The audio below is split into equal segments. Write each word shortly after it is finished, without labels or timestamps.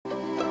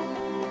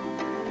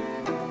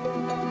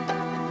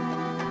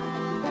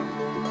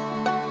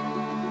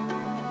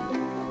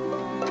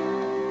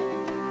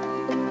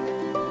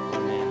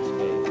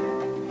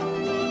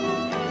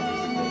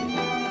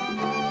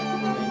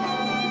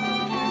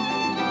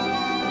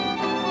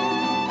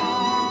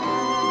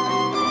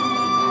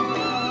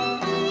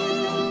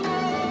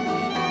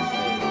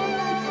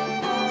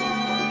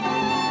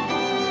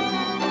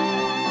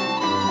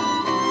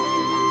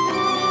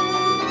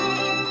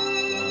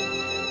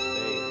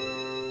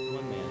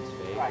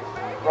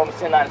Christ. Romans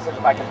 10:9 says,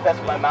 if I confess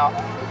with my mouth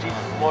that Jesus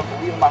is Lord,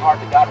 believe in my heart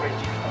that God raised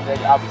Jesus from the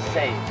dead, I'll be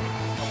saved.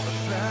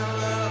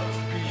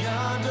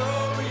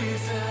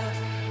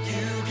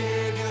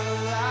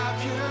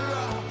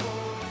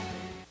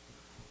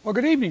 Well,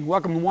 good evening.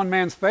 Welcome to One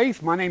Man's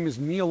Faith. My name is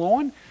Neal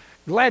Owen.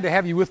 Glad to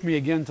have you with me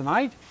again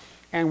tonight.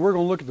 And we're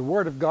going to look at the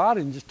Word of God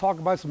and just talk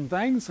about some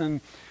things. And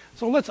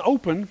so let's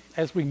open,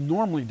 as we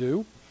normally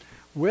do,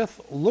 with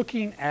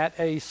looking at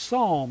a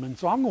psalm. And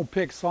so I'm going to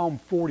pick Psalm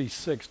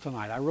 46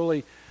 tonight.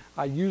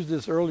 I used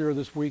this earlier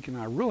this week, and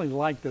I really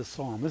like this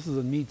psalm. This is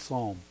a neat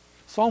psalm.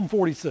 Psalm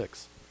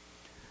 46.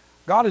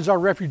 God is our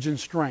refuge and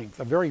strength,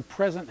 a very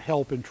present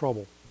help in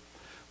trouble.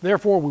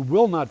 Therefore we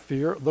will not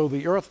fear, though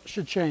the earth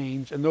should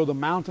change, and though the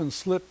mountains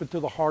slip into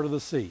the heart of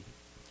the sea.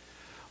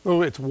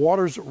 Though its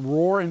waters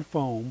roar and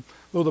foam,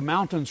 though the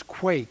mountains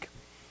quake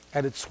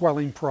at its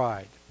swelling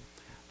pride.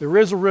 There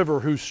is a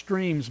river whose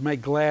streams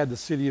make glad the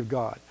city of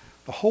God,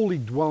 the holy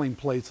dwelling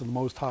place of the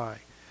Most High.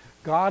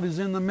 God is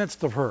in the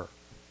midst of her.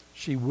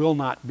 She will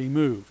not be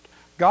moved.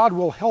 God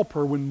will help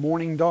her when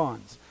morning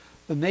dawns.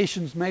 The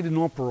nations made an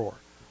uproar.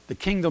 The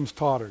kingdoms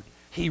tottered.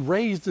 He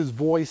raised his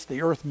voice,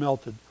 the earth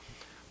melted.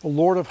 The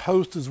Lord of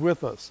hosts is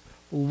with us.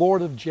 The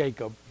Lord of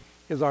Jacob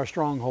is our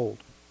stronghold.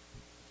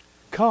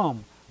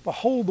 Come,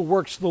 behold the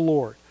works of the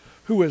Lord,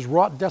 who has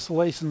wrought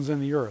desolations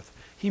in the earth.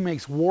 He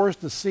makes wars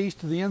to cease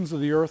to the ends of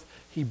the earth.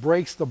 He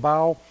breaks the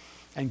bow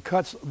and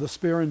cuts the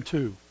spear in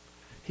two.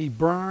 He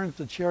burns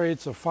the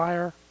chariots of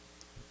fire.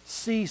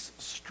 Cease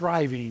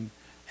striving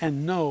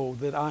and know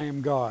that I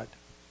am God.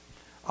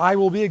 I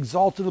will be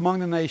exalted among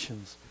the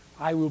nations.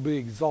 I will be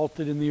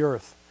exalted in the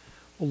earth.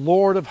 The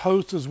Lord of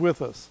hosts is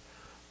with us.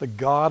 The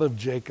God of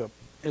Jacob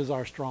is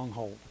our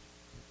stronghold.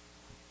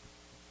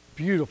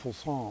 Beautiful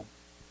psalm.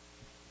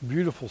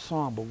 Beautiful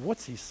psalm. But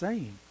what's he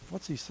saying?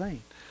 What's he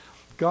saying?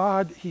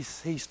 God, he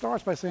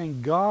starts by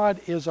saying, God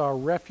is our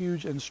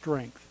refuge and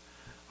strength,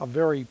 a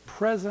very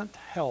present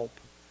help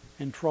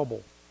in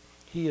trouble.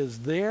 He is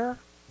there.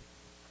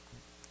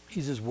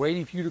 He's just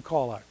waiting for you to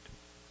call out.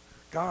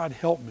 God,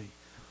 help me.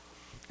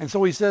 And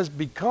so he says,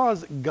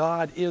 because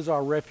God is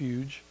our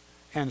refuge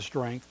and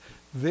strength,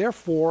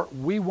 therefore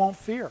we won't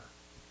fear.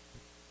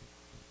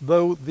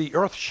 Though the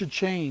earth should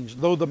change,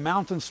 though the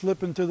mountains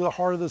slip into the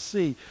heart of the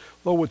sea,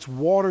 though its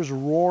waters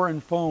roar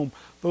and foam,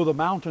 though the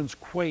mountains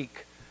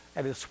quake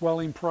at its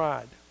swelling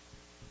pride.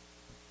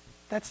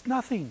 That's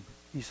nothing,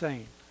 he's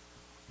saying,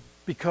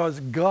 because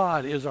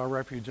God is our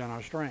refuge and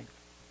our strength.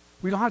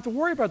 We don't have to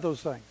worry about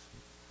those things.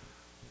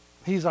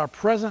 He's our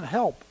present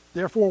help.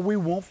 Therefore, we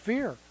won't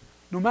fear,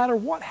 no matter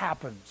what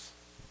happens.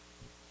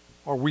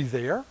 Are we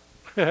there?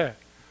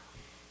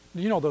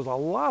 You know, there's a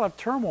lot of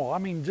turmoil. I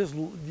mean,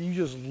 you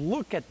just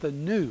look at the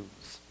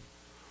news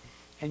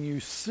and you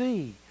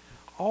see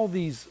all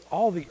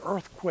the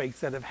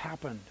earthquakes that have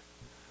happened,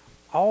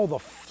 all the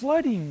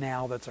flooding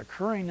now that's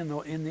occurring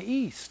in the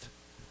east.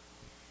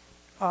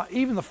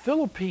 Even the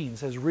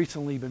Philippines has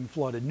recently been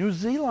flooded. New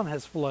Zealand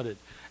has flooded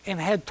and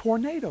had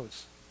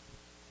tornadoes.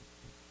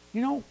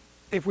 You know,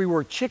 if we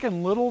were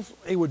Chicken Littles,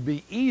 it would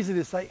be easy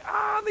to say,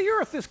 the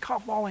earth is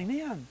falling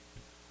in.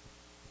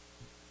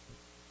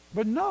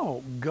 But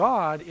no,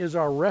 God is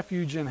our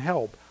refuge and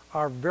help,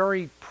 our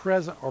very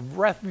present, or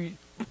refuge.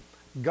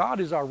 God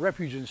is our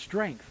refuge and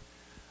strength,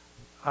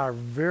 our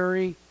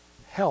very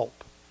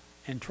help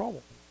in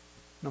trouble,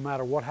 no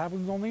matter what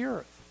happens on the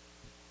earth.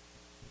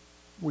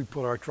 We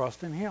put our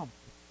trust in him.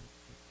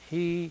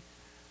 He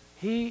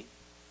is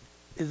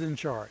in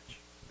charge.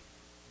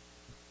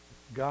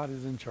 God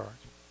is in charge.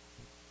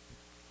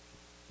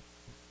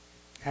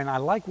 And I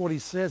like what he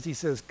says. He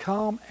says,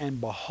 come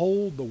and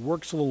behold the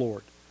works of the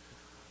Lord,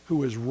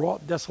 who has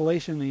wrought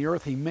desolation in the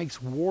earth. He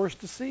makes wars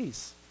to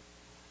cease.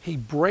 He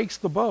breaks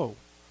the bow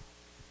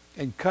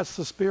and cuts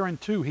the spear in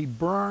two. He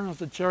burns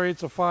the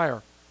chariots of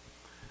fire.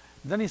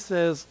 Then he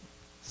says,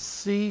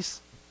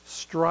 cease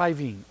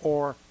striving,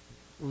 or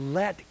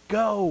let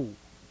go.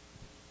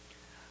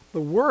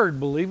 The word,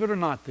 believe it or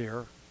not,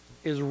 there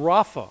is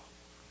rapha,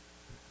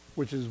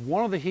 which is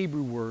one of the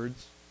Hebrew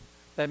words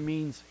that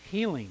means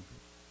healing.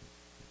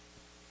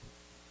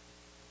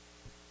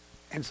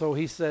 And so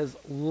he says,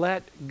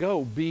 let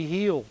go, be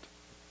healed,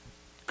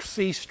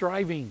 cease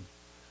striving,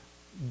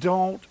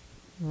 don't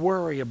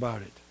worry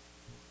about it.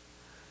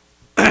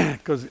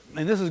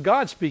 And this is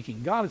God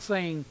speaking. God is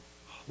saying,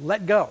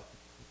 let go.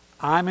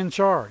 I'm in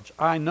charge.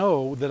 I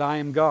know that I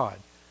am God.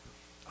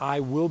 I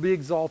will be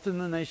exalted in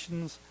the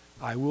nations.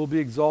 I will be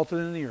exalted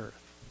in the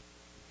earth.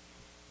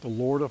 The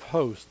Lord of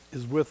hosts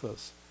is with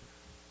us.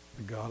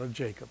 The God of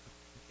Jacob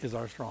is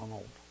our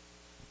stronghold.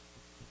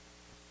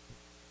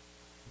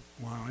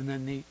 Wow, isn't that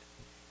neat?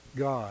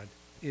 God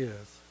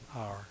is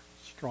our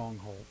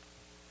stronghold.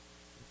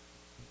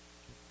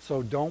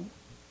 So don't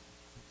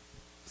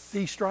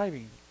cease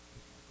striving.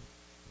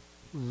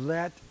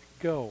 Let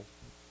go.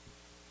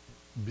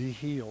 Be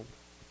healed.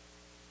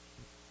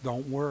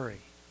 Don't worry.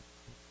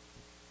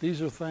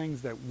 These are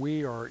things that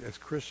we are, as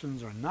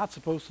Christians, are not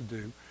supposed to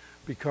do,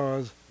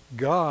 because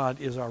God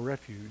is our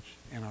refuge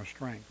and our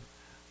strength,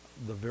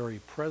 the very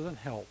present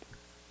help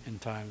in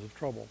times of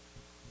trouble.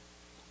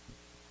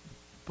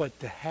 But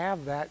to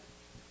have that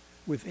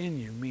within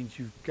you means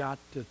you've got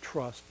to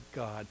trust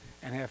God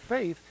and have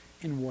faith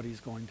in what he's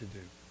going to do.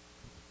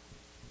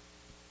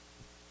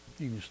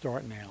 You can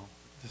start now.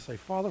 Just say,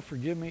 Father,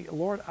 forgive me.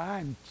 Lord,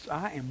 I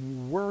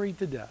am worried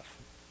to death.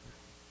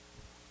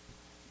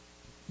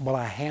 But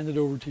I hand it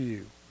over to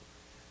you.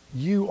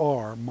 You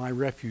are my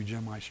refuge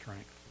and my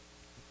strength.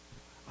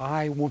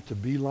 I want to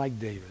be like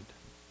David.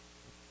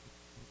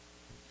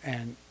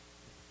 And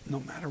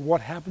no matter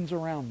what happens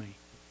around me,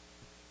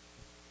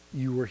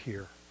 you are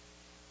here.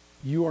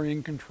 You are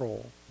in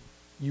control.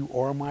 You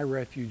are my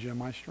refuge and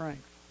my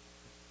strength.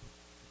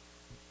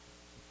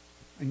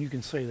 And you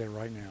can say that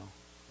right now.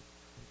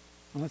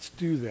 And let's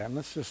do that. And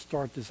let's just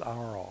start this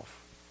hour off.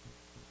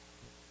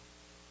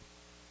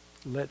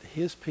 Let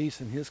his peace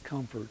and his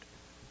comfort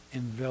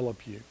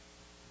envelop you,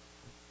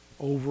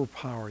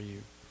 overpower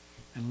you,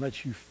 and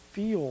let you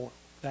feel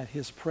that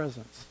his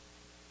presence.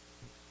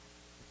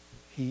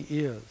 He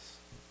is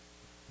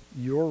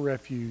your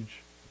refuge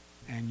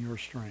and your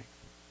strength.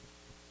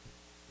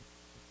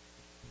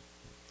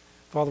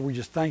 Father, we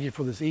just thank you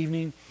for this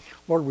evening.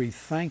 Lord, we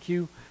thank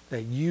you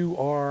that you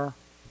are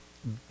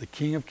the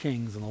King of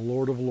Kings and the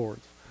Lord of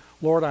Lords.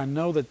 Lord, I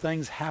know that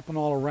things happen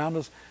all around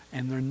us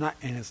and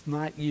it's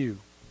not you.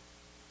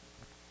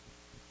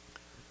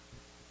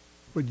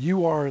 But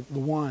you are the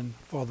one,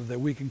 Father,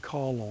 that we can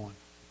call on.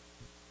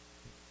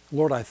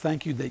 Lord, I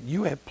thank you that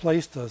you have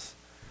placed us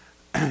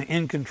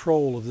in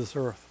control of this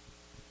earth.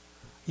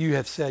 You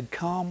have said,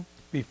 come,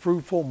 be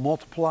fruitful,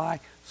 multiply,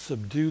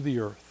 subdue the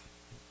earth.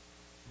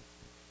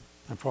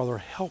 And Father,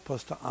 help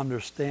us to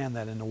understand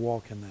that and to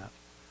walk in that.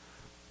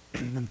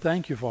 And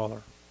thank you,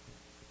 Father,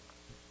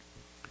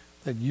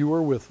 that you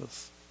are with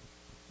us.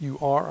 You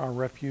are our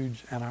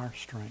refuge and our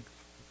strength.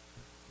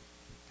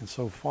 And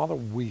so, Father,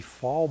 we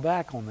fall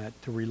back on that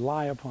to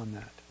rely upon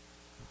that.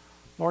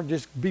 Lord,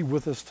 just be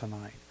with us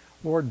tonight.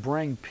 Lord,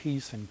 bring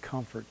peace and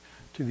comfort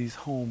to these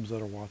homes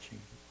that are watching.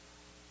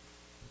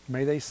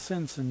 May they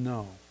sense and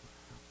know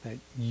that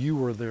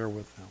you are there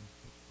with them.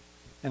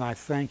 And I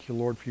thank you,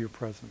 Lord, for your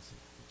presence.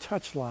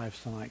 Touch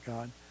lives tonight,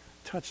 God.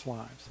 Touch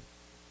lives.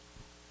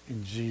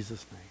 In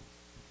Jesus' name.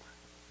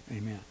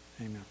 Amen.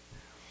 Amen.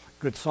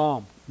 Good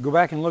psalm. Go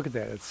back and look at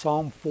that. It's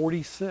Psalm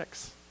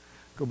 46.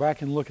 Go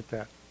back and look at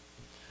that.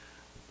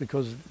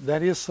 Because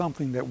that is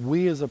something that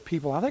we as a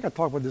people, I think I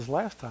talked about this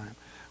last time,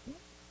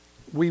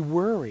 we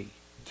worry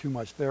too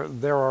much.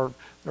 There are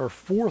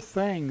 4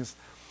 things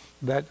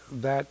that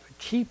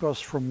keep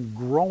us from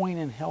growing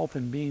in health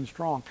and being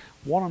strong.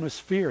 One of them is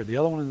fear. The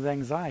other one is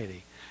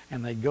anxiety.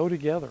 And they go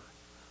together.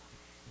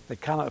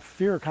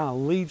 Fear kind of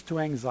leads to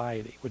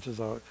anxiety, which is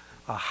a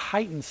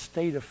heightened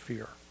state of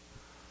fear.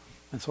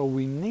 And so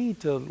we need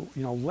to,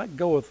 let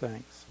go of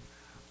things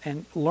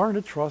and learn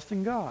to trust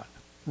in God.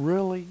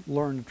 Really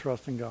learn to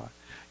trust in God.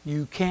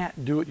 You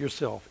can't do it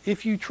yourself.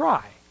 If you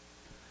try,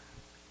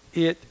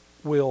 it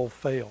will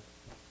fail.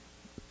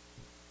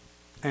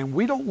 And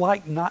we don't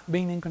like not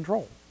being in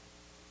control.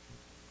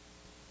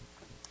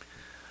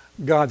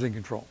 God's in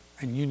control,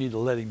 and you need to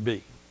let him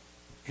be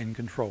in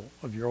control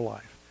of your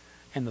life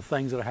and the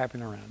things that are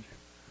happening around you.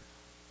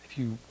 If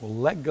you will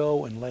let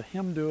go and let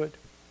him do it,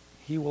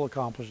 he will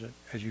accomplish it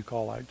as you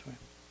call out to him.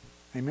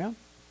 Amen?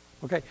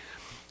 Okay.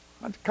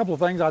 A couple of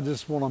things I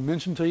just want to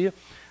mention to you.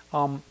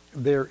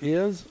 There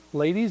is,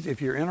 ladies,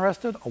 if you're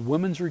interested, a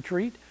women's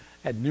retreat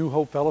at New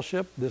Hope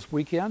Fellowship this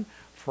weekend,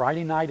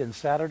 Friday night and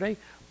Saturday.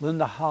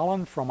 Linda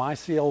Holland from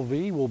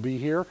ICLV will be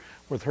here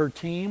with her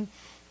team.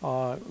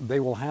 They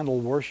will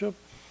handle worship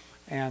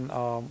and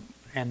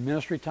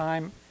ministry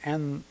time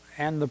and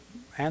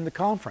the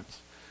conference.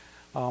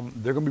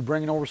 They're going to be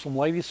bringing over some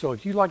ladies, so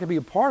if you'd like to be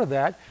a part of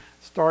that,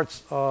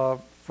 starts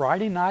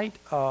Friday night.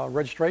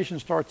 Registration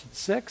starts at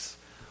 6.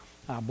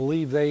 I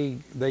believe they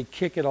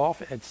kick it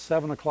off at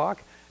 7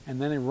 o'clock,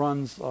 and then it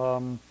runs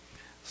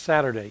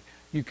Saturday.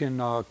 You can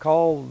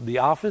call the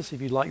office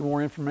if you'd like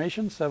more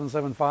information,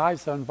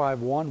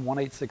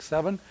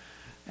 775-751-1867,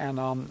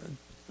 and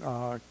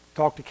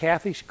talk to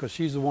Kathy, because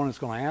she's the one that's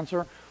going to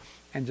answer,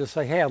 and just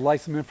say, hey, I'd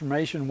like some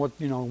information,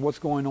 what's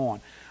going on.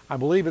 I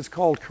believe it's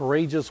called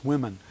Courageous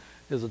Women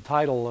is the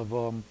title of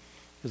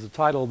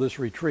this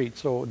retreat,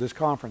 so this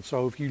conference.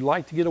 So if you'd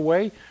like to get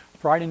away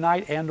Friday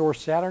night and or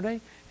Saturday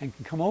and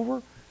can come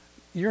over,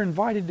 you're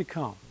invited to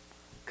come.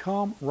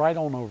 Come right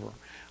on over.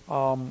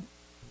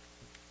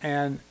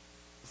 And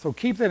so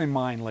keep that in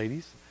mind,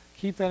 ladies.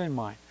 Keep that in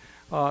mind.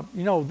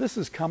 This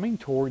is coming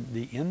toward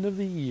the end of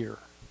the year.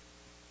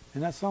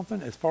 Isn't that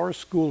something? As far as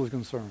school is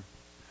concerned.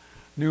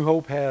 New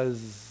Hope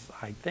has,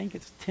 I think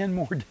it's 10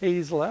 more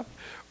days left.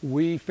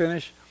 We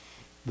finish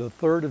the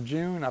 3rd of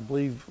June. I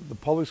believe the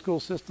public school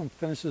system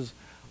finishes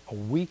a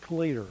week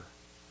later.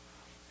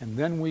 And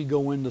then we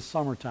go into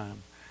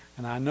summertime.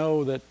 And I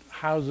know that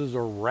houses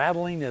are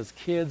rattling as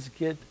kids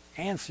get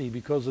antsy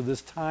because of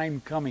this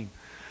time coming,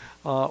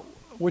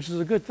 which is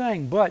a good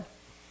thing. But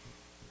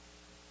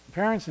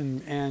parents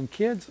and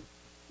kids,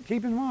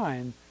 keep in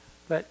mind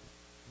that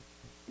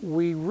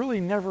we really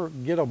never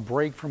get a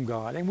break from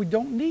God, and we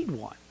don't need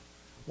one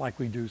like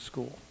we do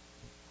school.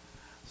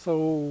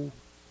 So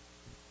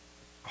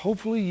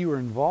hopefully you are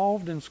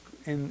involved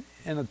in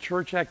a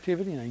church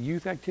activity, in a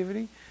youth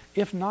activity.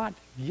 If not,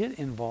 get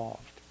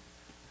involved.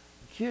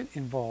 Get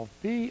involved.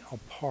 Be a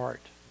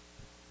part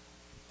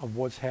of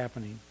what's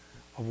happening,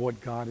 of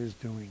what God is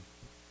doing.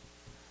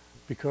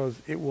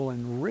 Because it will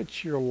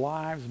enrich your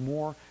lives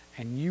more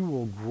and you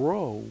will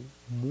grow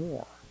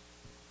more,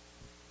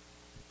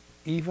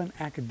 even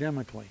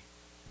academically,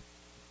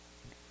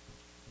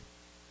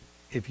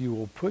 if you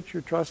will put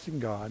your trust in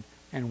God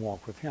and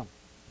walk with Him.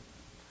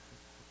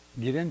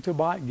 Get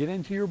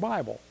into your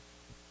Bible.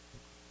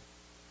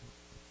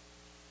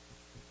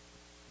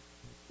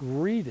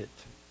 Read it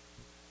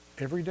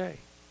every day.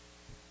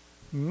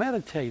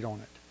 Meditate on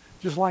it,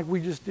 just like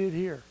we just did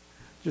here.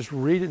 Just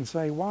read it and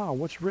say, wow,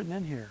 what's written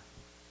in here?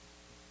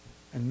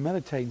 And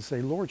meditate and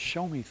say, Lord,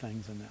 show me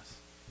things in this.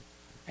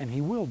 And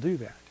He will do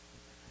that.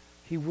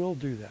 He will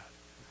do that.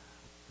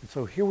 And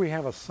so here we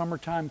have a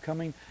summertime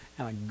coming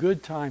and a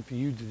good time for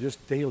you to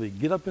just daily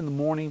get up in the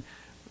morning,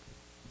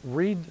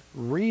 read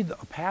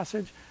a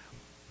passage.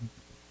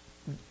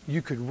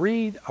 You could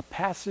read a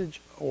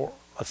passage or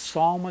a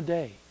psalm a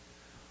day.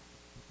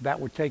 That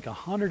would take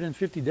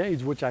 150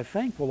 days, which I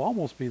think will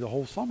almost be the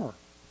whole summer.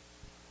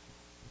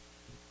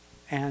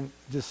 And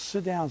just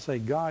sit down and say,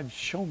 God,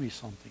 show me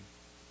something.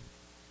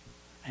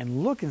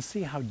 And look and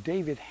see how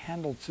David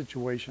handled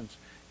situations.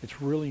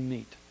 It's really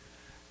neat.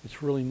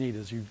 It's really neat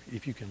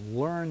if you can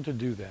learn to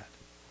do that.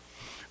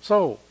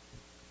 So,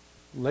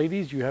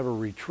 ladies, you have a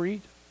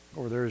retreat,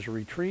 or there's a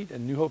retreat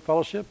at New Hope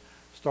Fellowship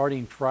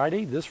starting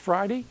Friday, this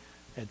Friday,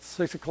 at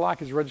 6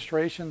 o'clock is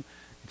registration.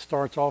 It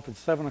starts off at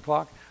 7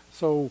 o'clock.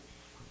 So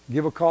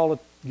give a call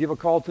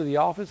to the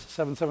office,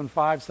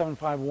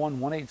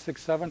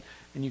 775-751-1867,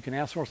 and you can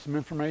ask for some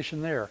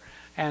information there.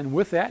 And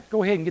with that,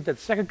 go ahead and get that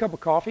second cup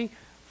of coffee,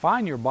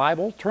 find your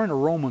Bible, turn to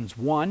Romans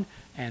 1,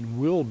 and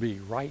we'll be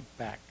right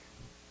back.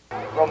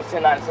 Romans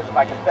 10:9 says, if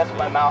I confess with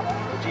my mouth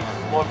that Jesus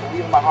is Lord,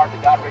 believe in my heart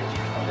that God raised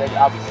Jesus from the dead,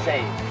 I'll be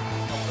saved.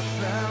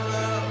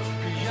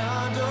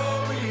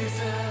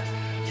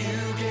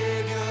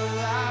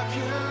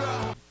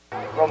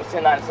 Romans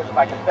 10:9 says, if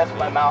I confess with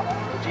my mouth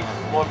that Jesus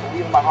is Lord,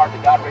 believe in my heart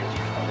that God raised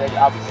Jesus from the dead,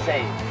 I'll be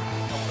saved.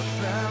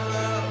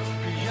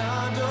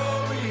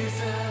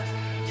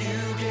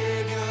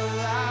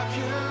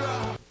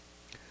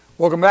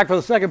 Welcome back for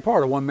the second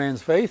part of One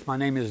Man's Faith. My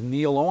name is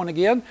Neal Owen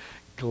again.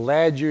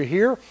 Glad you're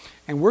here.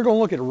 And we're going to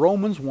look at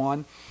Romans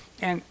 1.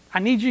 And I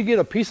need you to get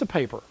a piece of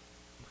paper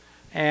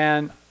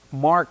and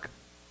mark,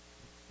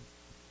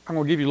 I'm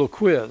going to give you a little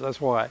quiz,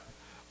 that's why.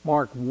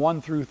 Mark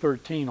 1 through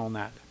 13 on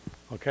that,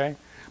 okay?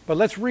 But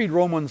let's read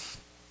Romans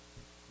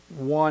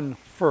 1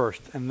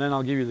 first, and then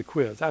I'll give you the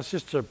quiz. That's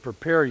just to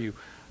prepare you.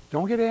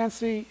 Don't get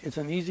antsy. It's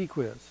an easy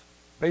quiz.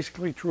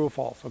 Basically true or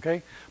false,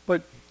 okay?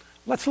 But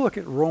let's look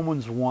at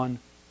Romans 1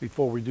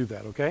 before we do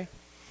that, okay?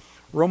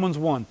 Romans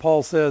 1,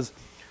 Paul says,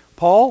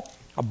 Paul,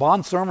 a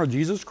bondservant of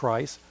Jesus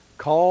Christ,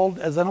 called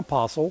as an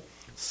apostle,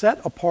 set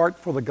apart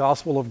for the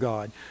gospel of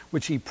God,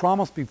 which he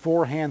promised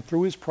beforehand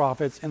through his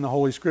prophets in the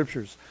Holy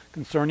Scriptures,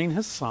 concerning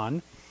his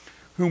Son,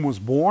 whom was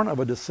born of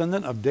a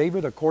descendant of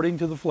David according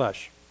to the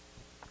flesh,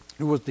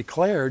 who was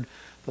declared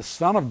the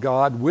Son of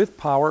God with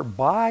power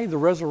by the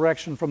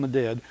resurrection from the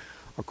dead,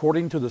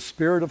 according to the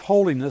Spirit of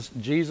holiness,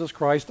 Jesus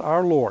Christ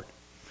our Lord,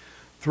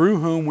 through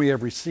whom we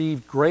have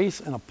received grace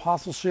and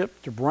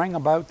apostleship to bring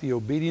about the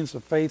obedience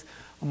of faith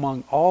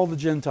among all the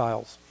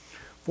Gentiles,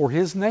 for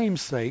his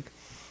name's sake,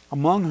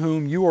 among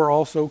whom you are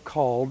also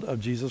called of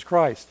Jesus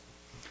Christ.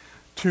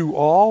 To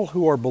all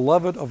who are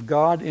beloved of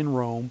God in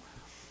Rome,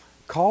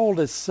 called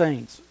as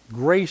saints,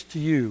 grace to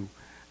you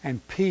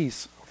and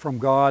peace from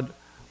God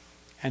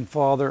and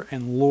Father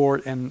and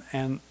Lord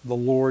and the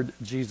Lord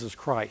Jesus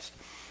Christ.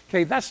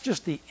 Okay, that's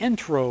just the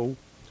intro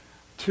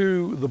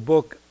to the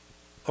book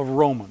of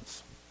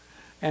Romans.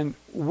 And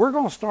we're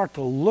going to start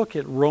to look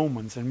at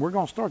Romans, and we're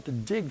going to start to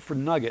dig for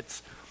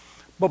nuggets.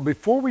 But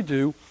before we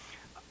do,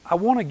 I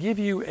want to give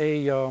you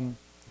a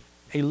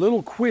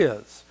little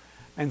quiz.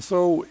 And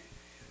so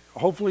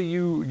hopefully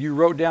you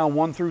wrote down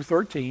 1 through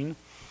 13.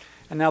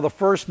 And now the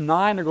first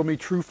 9 are going to be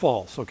true,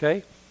 false,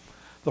 okay?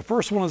 The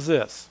first one is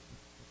this.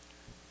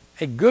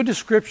 A good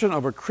description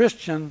of a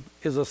Christian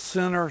is a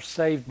sinner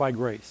saved by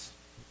grace.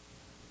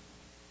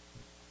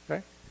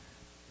 Okay?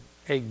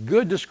 A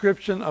good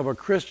description of a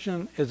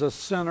Christian is a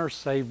sinner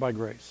saved by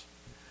grace.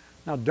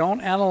 Now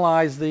don't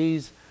analyze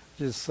these.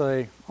 Just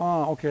say,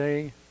 oh,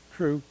 okay,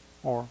 true,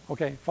 or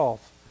okay,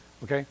 false.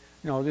 Okay?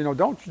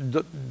 Don't,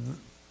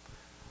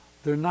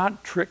 they're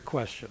not trick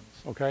questions,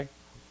 okay?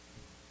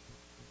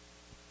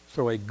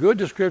 So a good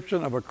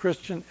description of a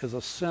Christian is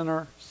a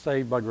sinner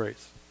saved by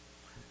grace.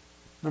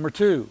 Number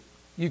 2,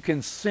 you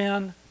can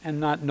sin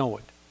and not know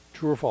it.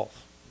 True or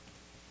false?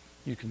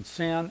 You can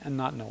sin and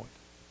not know it.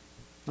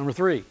 Number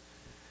 3,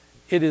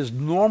 it is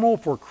normal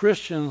for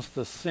Christians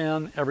to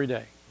sin every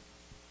day.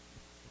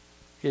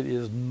 It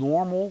is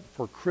normal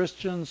for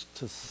Christians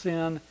to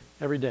sin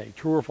every day.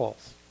 True or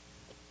false?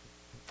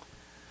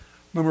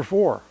 Number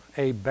 4,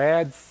 a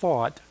bad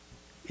thought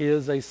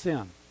is a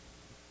sin.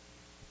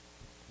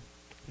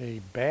 A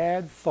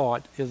bad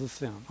thought is a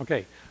sin.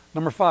 Okay,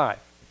 number 5,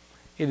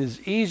 it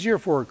is easier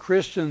for a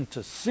Christian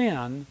to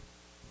sin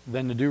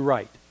than to do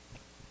right.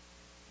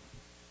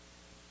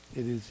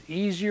 It is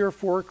easier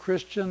for a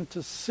Christian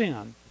to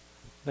sin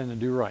than to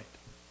do right.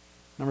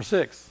 Number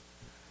 6,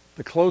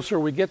 the closer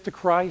we get to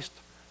Christ,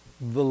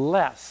 the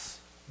less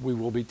we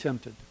will be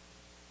tempted.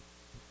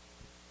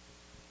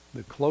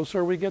 The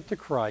closer we get to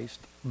Christ,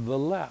 the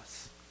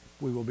less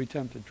we will be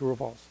tempted. True or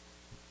false?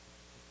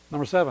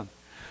 Number 7,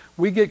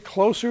 we get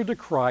closer to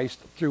Christ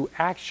through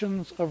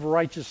actions of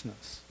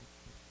righteousness.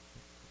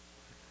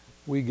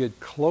 We get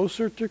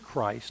closer to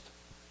Christ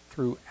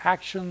through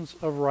actions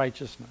of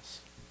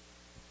righteousness.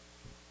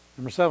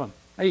 Number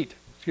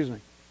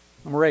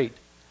 8,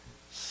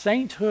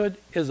 sainthood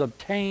is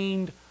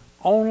obtained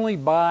only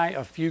by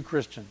a few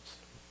Christians.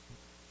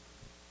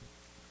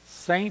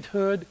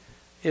 Sainthood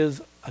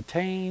is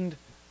attained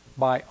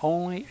by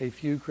only a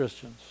few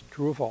Christians.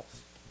 True or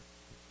false?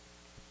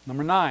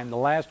 Number 9, the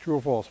last true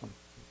or false one.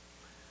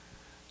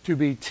 To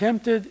be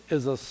tempted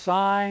is a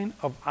sign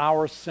of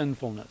our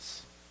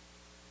sinfulness.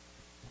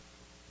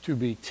 To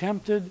be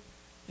tempted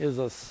is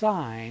a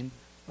sign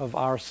of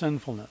our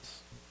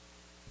sinfulness.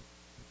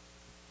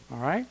 All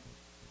right?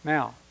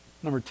 Now,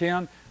 number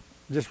 10,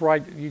 you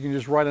can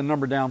just write a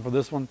number down for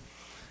this one.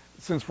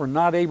 Since we're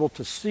not able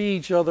to see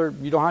each other,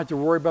 you don't have to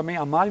worry about me.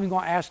 I'm not even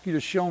going to ask you to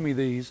show me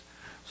these.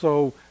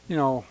 So,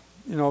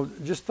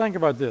 just think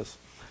about this.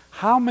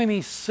 How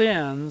many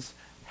sins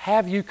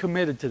have you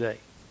committed today?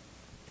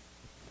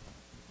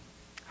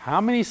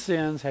 How many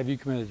sins have you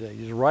committed today?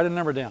 Just write a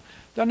number down.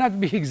 Doesn't have to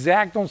be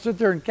exact. Don't sit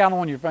there and count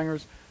on your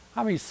fingers.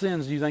 How many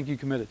sins do you think you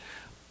committed?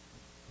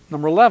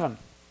 Number 11,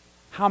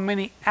 how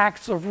many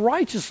acts of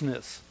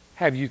righteousness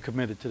have you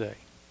committed today?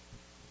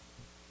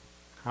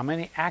 How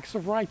many acts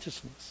of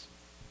righteousness?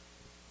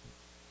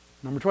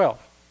 Number 12,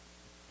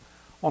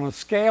 on a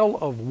scale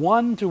of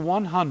 1 to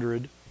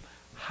 100,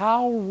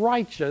 how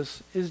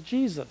righteous is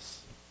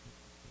Jesus?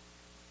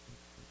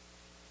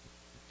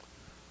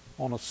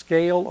 On a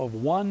scale of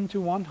 1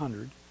 to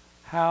 100,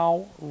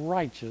 how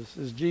righteous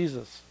is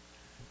Jesus?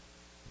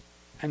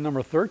 And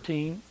number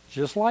 13,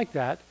 just like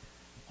that,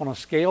 on a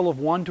scale of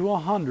 1 to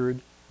 100,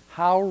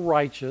 how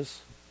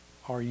righteous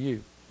are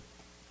you?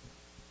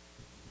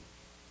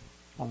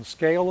 On a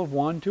scale of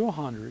 1 to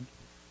 100,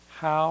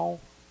 how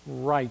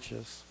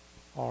righteous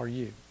are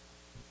you?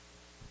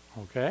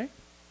 Okay?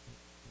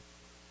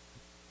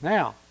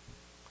 Now,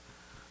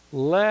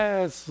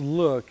 let's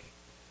look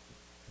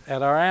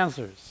at our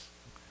answers.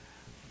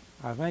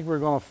 I think we're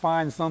going to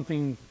find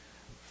something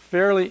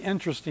fairly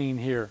interesting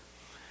here.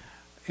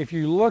 If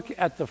you look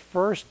at the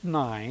first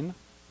 9,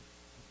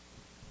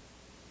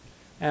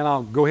 and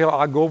I'll go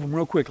over them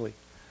real quickly.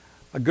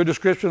 A good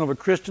description of a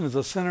Christian is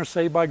a sinner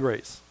saved by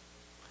grace.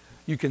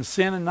 You can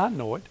sin and not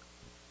know it.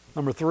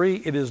 Number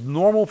 3, it is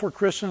normal for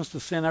Christians to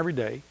sin every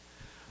day.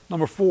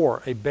 Number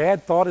 4, a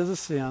bad thought is a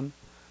sin.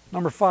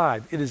 Number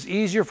 5, it is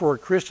easier for a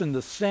Christian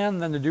to sin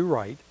than to do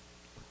right.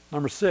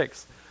 Number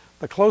 6,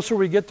 the closer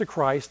we get to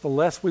Christ, the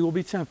less we will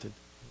be tempted.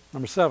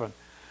 Number 7,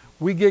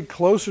 we get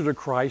closer to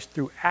Christ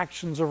through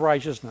actions of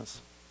righteousness.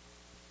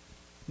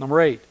 Number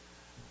 8,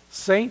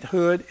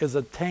 sainthood is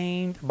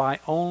attained by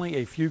only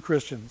a few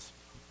Christians.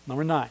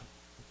 Number 9,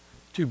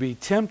 to be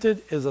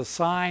tempted is a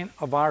sign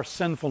of our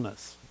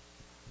sinfulness.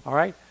 All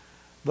right?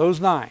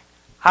 Those 9.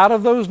 Out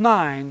of those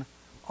 9,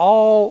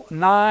 all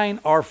 9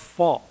 are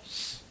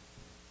false.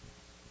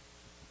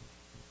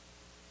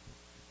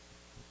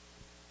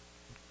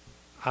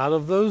 Out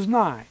of those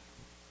 9,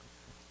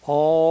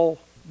 all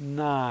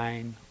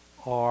 9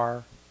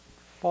 are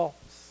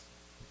false.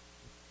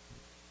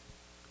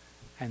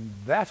 And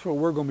that's what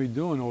we're going to be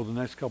doing over the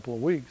next couple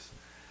of weeks,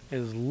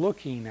 is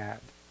looking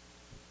at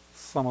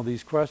some of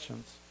these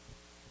questions.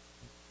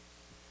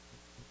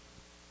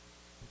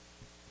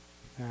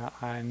 Now,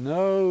 I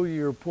know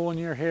you're pulling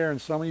your hair,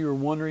 and some of you are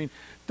wondering,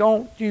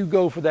 don't you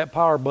go for that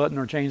power button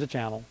or change the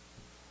channel.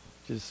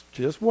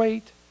 Just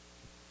wait.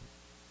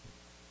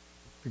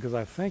 Because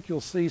I think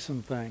you'll see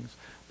some things.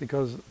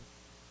 Because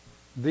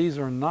these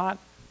are not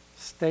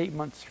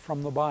statements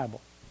from the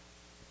Bible.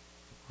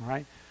 All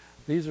right?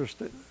 These are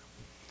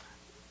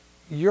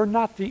you're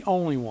not the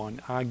only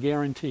one, I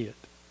guarantee it.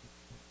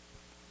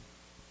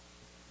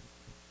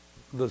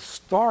 The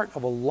start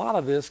of a lot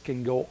of this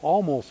can go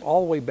almost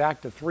all the way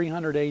back to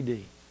 300 AD.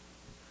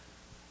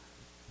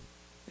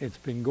 It's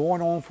been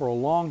going on for a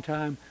long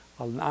time.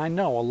 I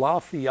know a lot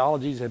of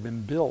theologies have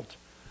been built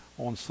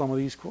on some of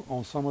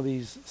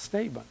these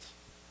statements.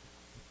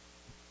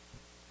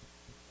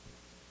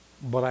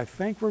 But I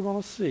think we're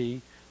going to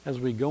see as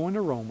we go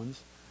into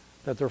Romans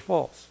that they're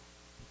false.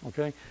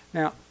 Okay?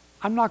 Now,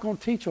 I'm not going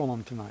to teach on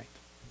them tonight.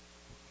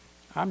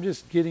 I'm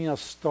just getting us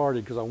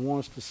started because I want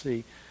us to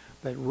see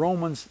that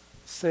Romans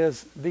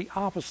says the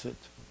opposite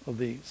of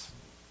these.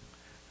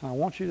 And I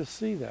want you to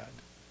see that.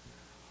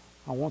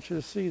 I want you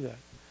to see that.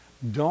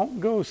 Don't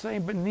go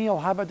saying, but Neal,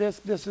 how about this?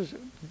 This is,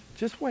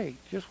 just wait.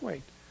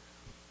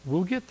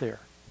 We'll get there.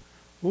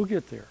 We'll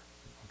get there,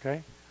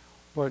 okay?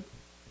 But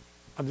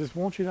I just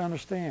want you to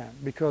understand,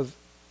 because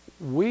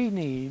we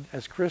need,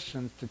 as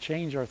Christians, to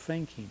change our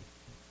thinking.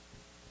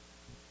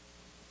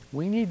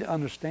 We need to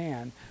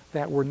understand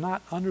that we're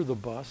not under the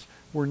bus.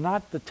 We're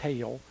not the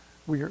tail.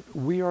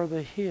 We are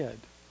the head.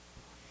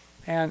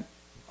 And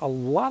a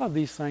lot of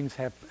these things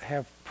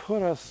have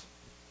put us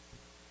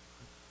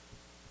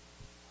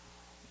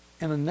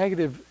in a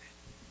negative,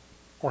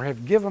 or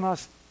have given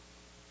us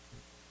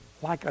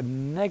like a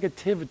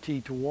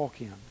negativity to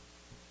walk in.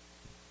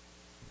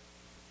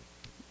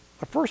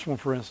 The first one,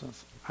 for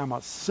instance, I'm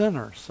a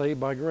sinner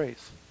saved by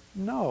grace.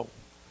 No,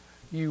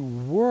 you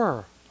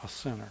were a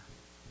sinner.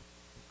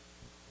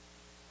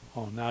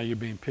 Oh, now you're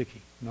being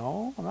picky.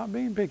 No, I'm not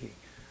being picky.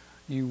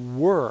 You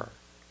were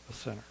a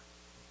sinner.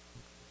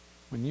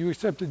 When you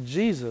accepted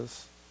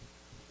Jesus,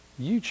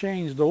 you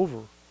changed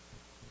over.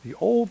 The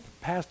old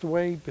passed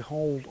away,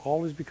 behold,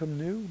 all has become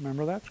new.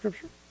 Remember that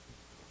scripture?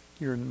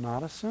 You're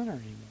not a sinner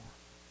anymore.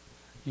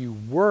 You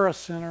were a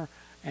sinner,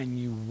 and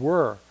you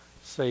were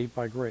saved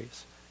by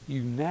grace.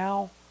 You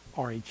now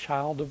are a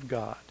child of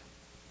God.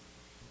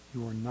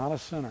 You are not a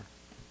sinner.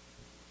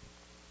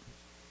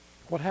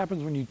 What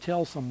happens when you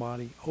tell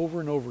somebody over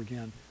and over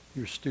again,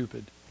 you're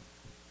stupid?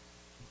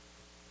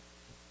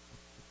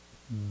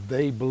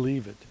 They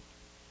believe it.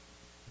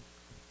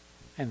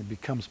 And it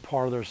becomes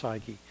part of their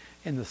psyche.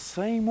 In the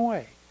same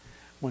way,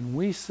 when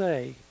we just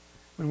say,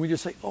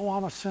 oh,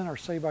 I'm a sinner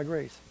saved by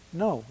grace.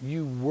 No,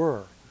 you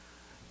were.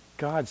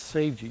 God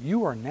saved you.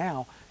 You are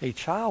now a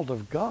child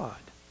of God.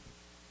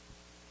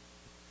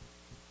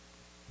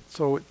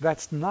 So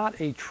that's not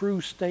a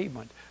true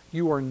statement.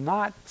 You are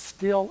not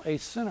still a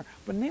sinner.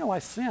 But Neal, I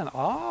sin.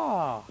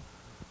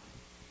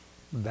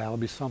 That'll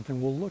be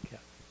something we'll look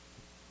at.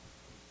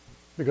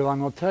 Because I'm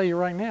going to tell you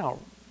right now,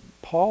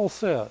 Paul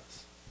says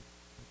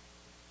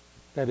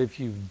that if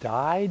you've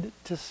died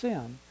to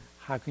sin,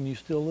 how can you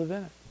still live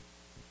in it?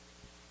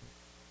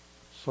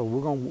 So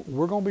we're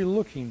going to be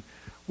looking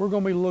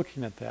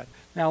at that.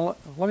 Now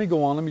let me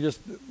go on. Let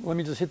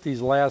me just hit these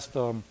last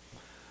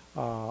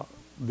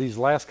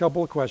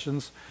couple of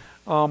questions.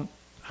 How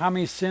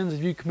many sins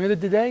have you committed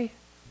today?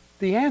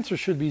 The answer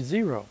should be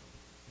 0,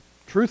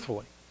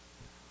 truthfully.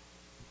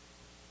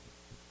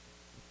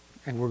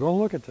 And we're going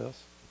to look at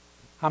this.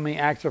 How many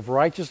acts of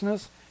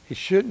righteousness? It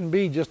shouldn't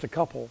be just a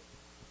couple.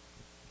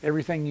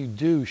 Everything you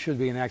do should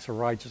be an act of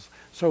righteousness.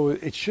 So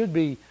it should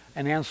be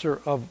an answer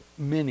of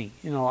many.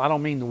 I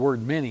don't mean the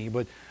word many,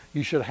 but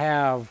you should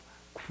have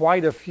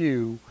quite a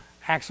few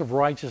acts of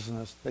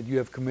righteousness that you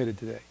have committed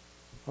today.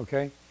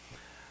 Okay?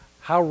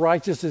 How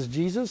righteous is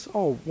Jesus?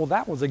 Oh, well,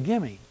 that was a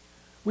gimme.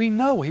 We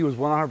know he was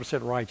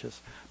 100%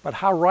 righteous. But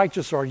how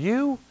righteous are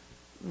you?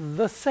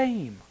 The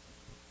same.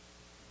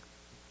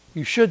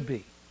 You should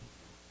be.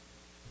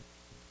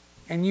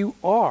 And you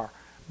are.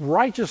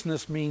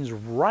 Righteousness means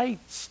right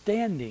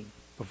standing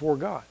before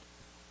God.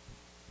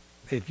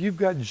 If you've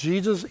got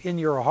Jesus in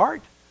your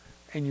heart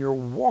and you're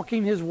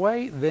walking his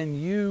way, then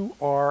you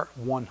are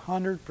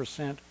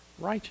 100%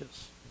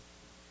 righteous.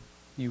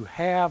 You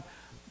have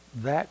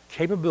that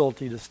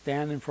capability to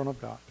stand in front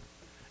of God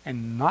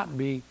and not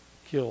be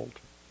killed.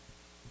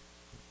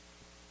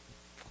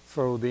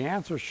 So the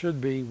answer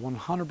should be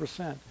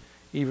 100%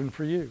 even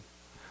for you.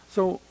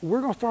 So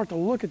we're going to start to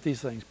look at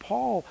these things.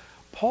 Paul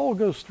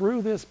goes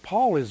through this.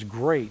 Paul is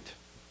great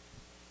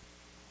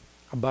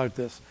about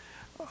this.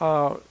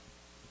 I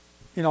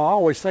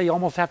always say you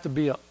almost have to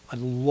be a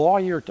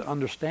lawyer to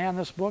understand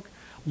this book.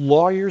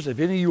 Lawyers, if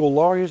any of you are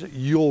lawyers,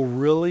 you'll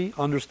really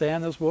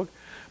understand this book,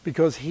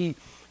 because he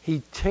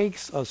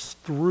takes us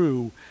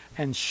through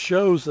and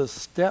shows us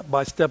step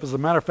by step. As a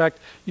matter of fact,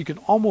 you can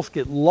almost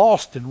get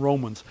lost in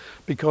Romans,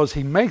 because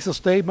he makes a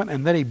statement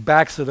and then he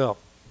backs it up.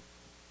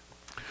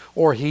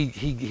 Or he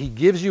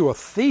gives you a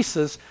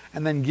thesis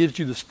and then gives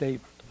you the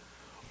statement.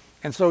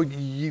 And so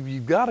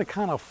you've got to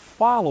kind of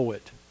follow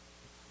it.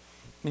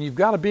 And you've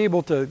got to be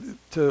able to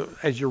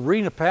as you're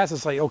reading a passage,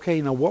 say,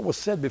 okay, what was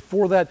said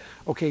before that?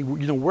 Okay,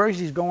 where is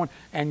he going?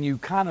 And you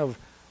kind of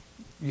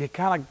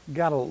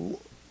got to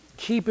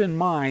keep in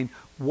mind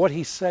what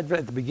he said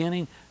at the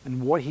beginning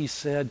and what he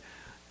said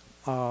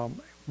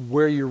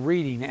where you're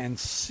reading, and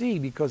see,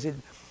 because it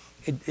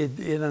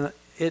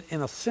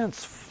in a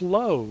sense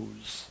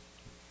flows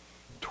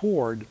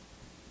toward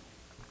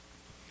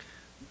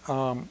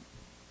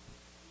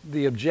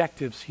the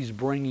objectives he's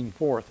bringing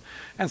forth.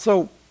 And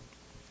so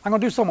I'm going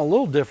to do something a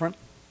little different,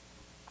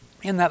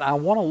 in that I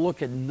want to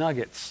look at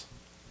nuggets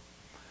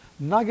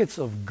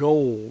of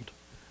gold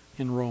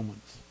in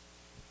Romans.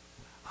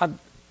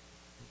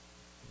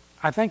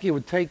 I think it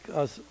would take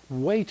us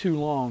way too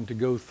long to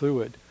go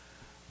through it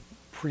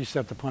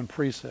precept upon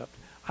precept.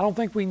 I don't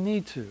think we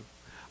need to.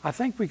 I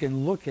think we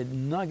can look at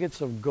nuggets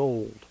of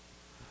gold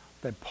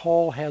that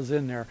Paul has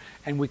in there,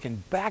 and we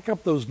can back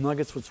up those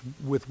nuggets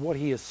with what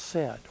he has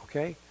said,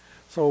 okay?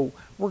 So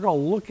we're going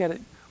to look at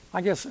it,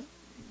 I guess,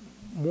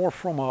 more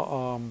from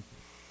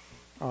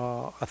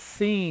a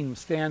theme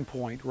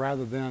standpoint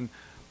rather than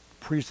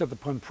precept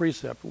upon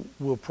precept.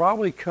 We'll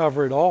probably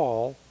cover it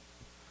all,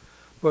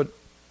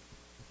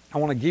 I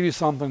want to give you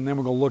something, and then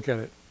we're going to look at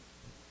it.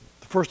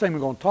 The first thing we're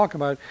going to talk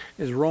about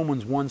is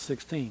Romans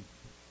 1:16.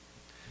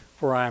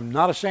 For I am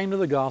not ashamed of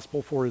the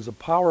gospel, for it is the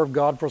power of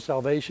God for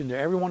salvation to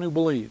everyone who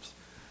believes,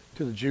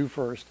 to the Jew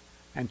first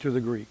and to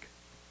the Greek.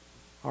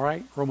 All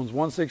right, Romans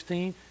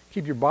 1:16.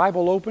 Keep your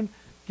Bible open,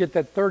 get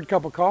that third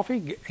cup of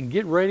coffee, and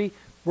get ready.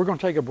 We're going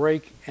to take a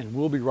break, and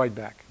we'll be right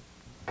back.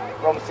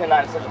 Romans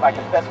 10:9 says, if I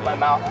confess with my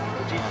mouth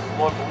that Jesus is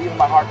Lord, believe in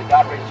my heart that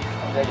God raised Jesus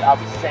from the dead, I'll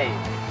be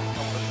saved.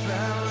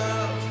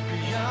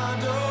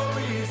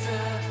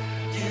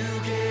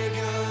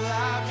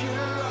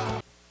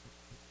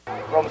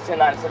 Romans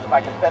 10:9 says, if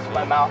I confess with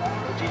my mouth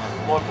that Jesus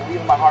is Lord, believe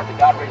in my heart that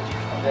God raised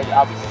Jesus from the dead,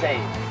 I'll be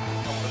saved.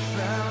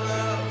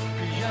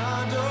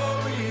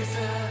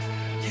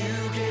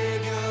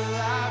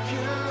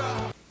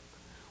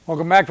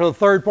 Welcome back to the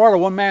third part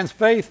of One Man's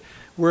Faith.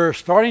 We're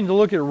starting to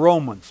look at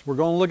Romans. We're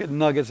going to look at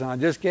nuggets, and I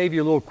just gave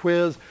you a little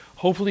quiz.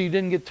 Hopefully you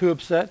didn't get too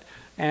upset,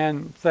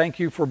 and thank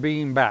you for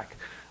being back.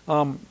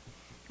 We're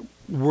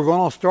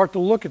going to start to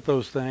look at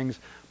those things,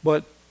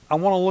 but I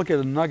want to look at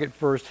a nugget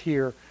first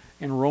here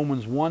in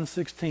Romans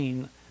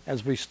 1:16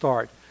 as we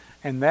start.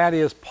 And that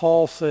is,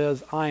 Paul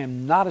says, I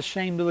am not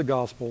ashamed of the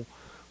gospel,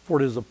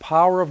 for it is the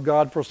power of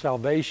God for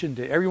salvation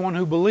to everyone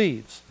who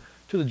believes,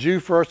 to the Jew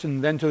first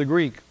and then to the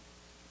Greek.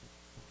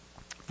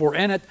 For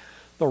in it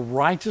the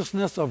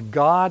righteousness of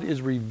God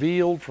is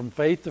revealed from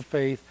faith to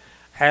faith,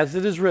 as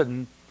it is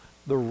written,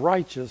 the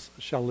righteous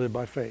shall live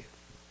by faith.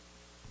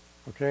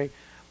 Okay?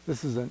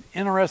 This is an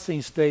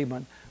interesting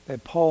statement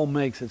that Paul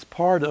makes. It's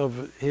part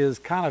of his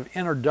kind of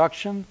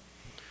introduction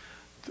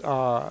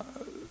to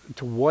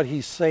what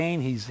he's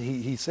saying.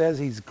 He says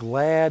he's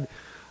glad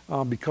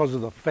because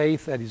of the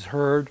faith that he's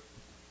heard.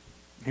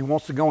 He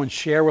wants to go and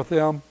share with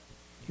them.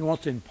 He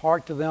wants to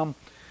impart to them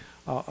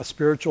a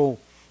spiritual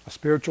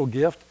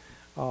gift,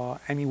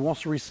 and he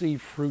wants to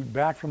receive fruit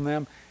back from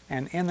them.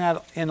 And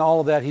in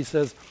all of that, he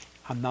says,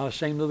 I'm not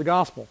ashamed of the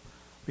gospel,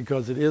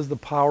 because it is the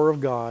power of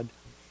God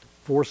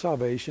for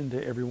salvation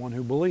to everyone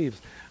who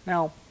believes.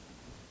 Now,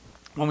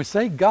 when we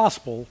say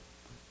gospel,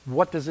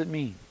 what does it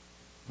mean?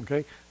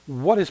 Okay,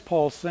 what is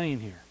Paul saying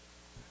here?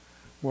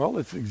 Well,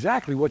 it's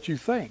exactly what you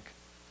think.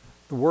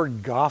 The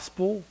word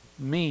gospel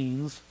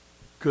means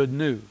good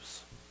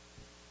news.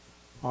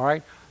 All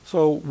right,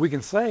 so we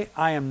can say,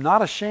 I am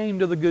not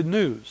ashamed of the good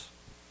news,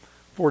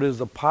 for it is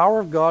the power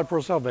of God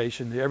for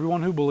salvation to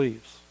everyone who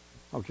believes.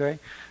 Okay,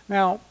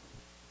 now,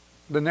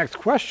 the next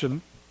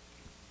question,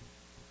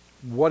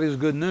 what is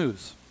good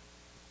news?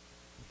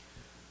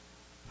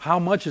 How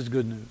much is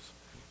good news?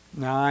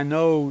 Now, I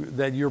know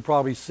that you're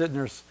probably sitting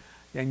there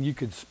and you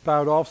could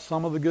spout off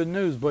some of the good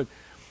news, but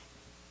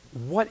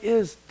what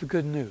is the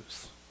good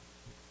news?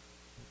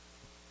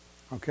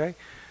 Okay?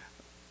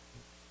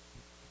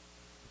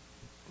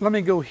 Let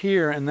me go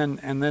here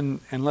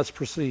and let's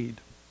proceed.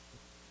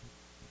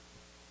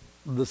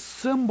 The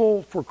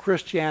symbol for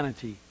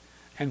Christianity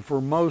and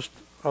for most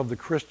of the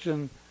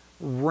Christian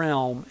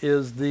realm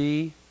is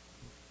the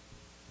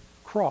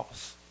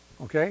cross.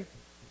 Okay?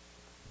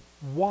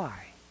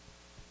 Why?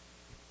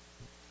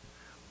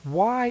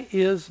 Why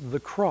is the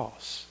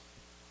cross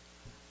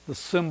the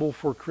symbol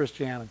for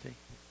Christianity?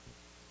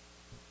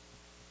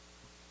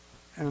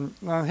 And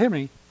now hear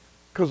me,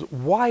 because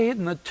why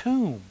isn't the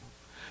tomb?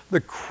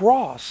 The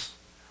cross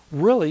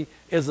really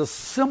is a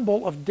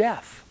symbol of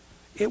death.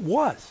 It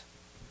was.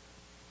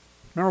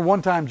 Remember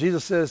one time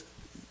Jesus says,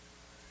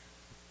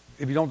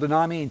 if you don't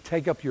deny me and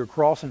take up your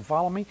cross and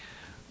follow me.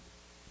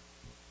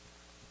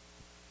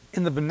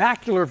 In the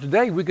vernacular of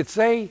today, we could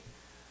say,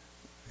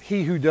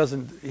 he who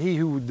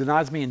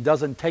denies me and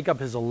doesn't take up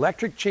his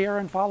electric chair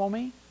and follow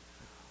me.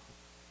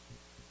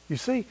 You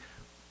see,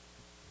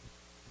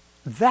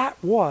 that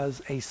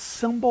was a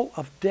symbol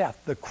of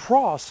death. The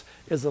cross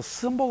is a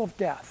symbol of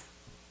death.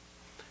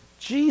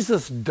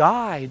 Jesus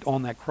died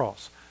on that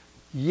cross.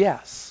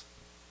 Yes.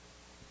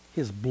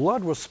 His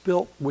blood was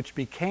spilt, which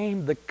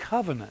became the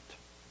covenant.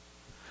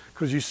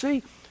 Because you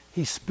see,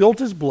 he spilt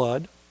his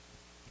blood.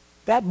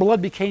 That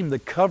blood became the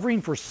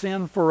covering for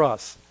sin for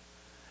us.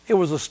 It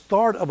was the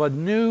start of a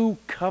new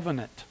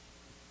covenant.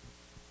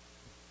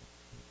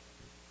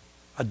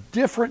 A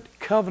different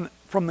covenant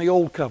from the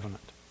old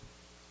covenant.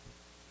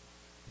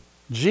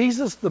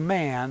 Jesus, the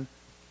man,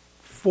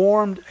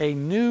 formed a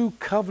new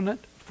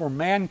covenant for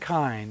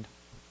mankind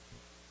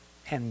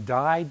and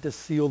died to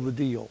seal the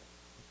deal.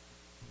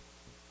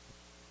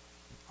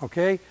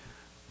 Okay?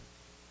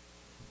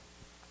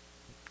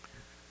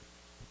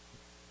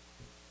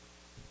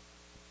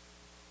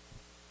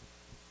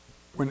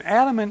 When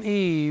Adam and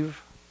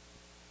Eve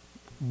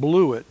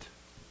blew it,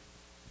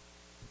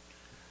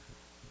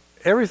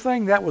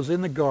 everything that was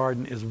in the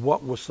garden is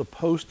what was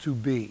supposed to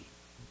be.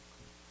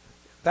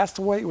 That's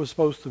the way it was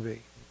supposed to be.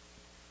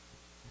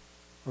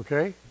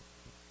 Okay?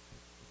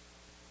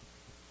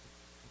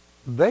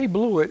 They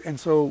blew it, and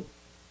so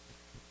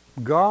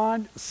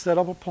God set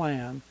up a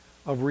plan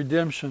of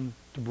redemption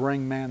to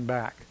bring man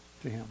back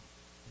to him.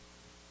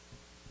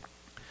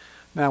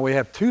 Now we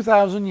have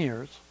 2,000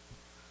 years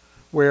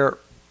where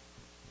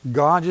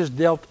God just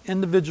dealt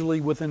individually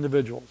with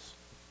individuals.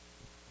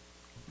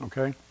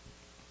 Okay?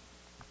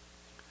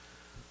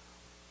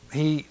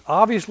 He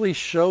obviously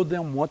showed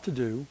them what to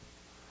do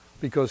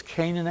because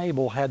Cain and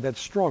Abel had that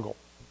struggle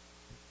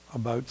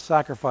about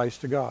sacrifice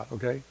to God.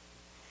 Okay?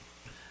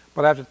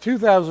 But after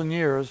 2,000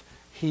 years,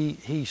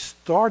 he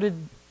started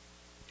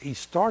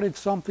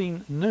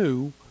something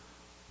new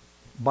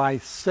by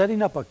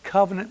setting up a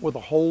covenant with a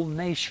whole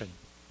nation.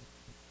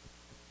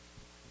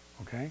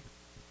 Okay?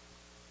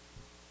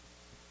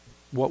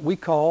 What we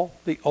call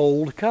the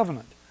Old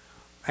Covenant.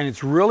 And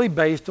it's really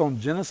based on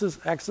Genesis,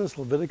 Exodus,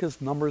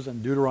 Leviticus, Numbers,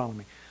 and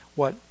Deuteronomy.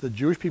 What the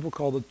Jewish people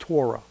call the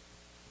Torah.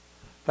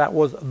 That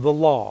was the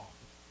law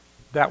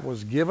that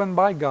was given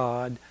by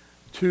God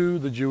to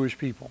the Jewish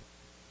people.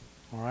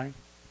 All right?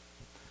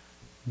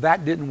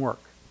 That didn't work.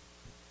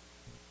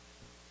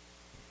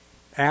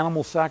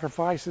 Animal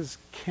sacrifices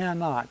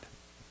cannot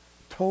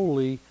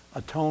totally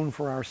atone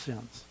for our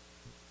sins.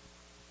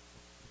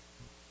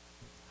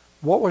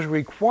 What was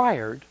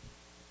required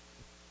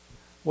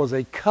was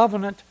a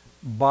covenant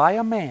by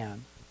a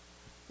man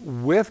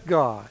with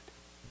God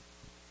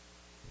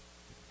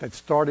that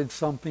started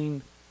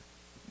something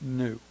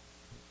new.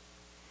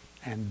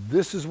 And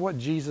this is what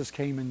Jesus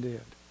came and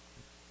did.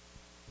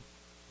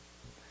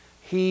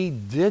 He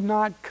did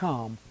not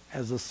come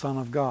as the Son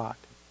of God.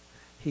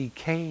 He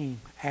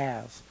came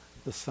as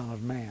the Son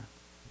of Man.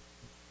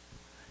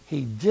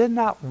 He did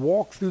not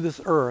walk through this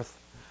earth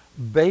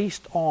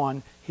based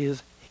on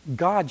his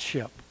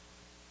godship.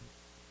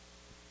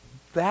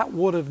 That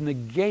would have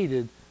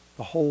negated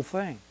the whole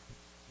thing.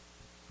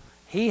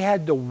 He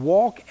had to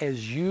walk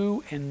as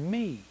you and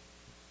me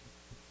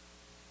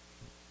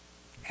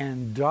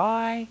and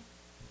die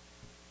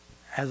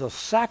as a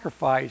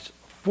sacrifice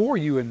for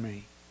you and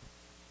me.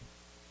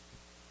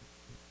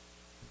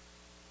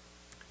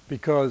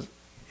 Because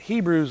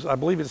Hebrews, I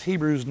believe it's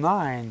Hebrews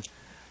 9,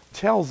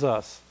 tells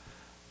us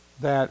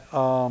that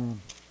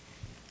and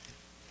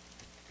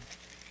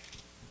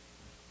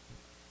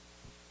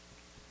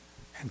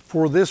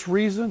for this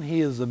reason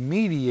he is the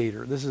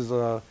mediator. This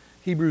is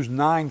Hebrews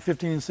 9,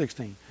 15 and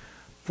 16.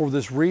 For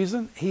this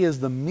reason he is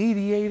the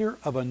mediator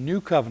of a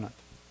new covenant,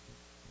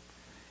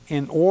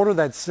 in order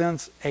that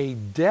since a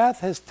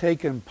death has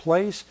taken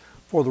place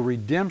for the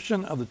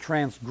redemption of the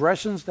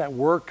transgressions that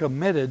were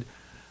committed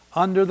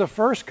under the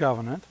first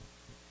covenant,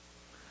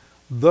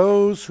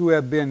 those who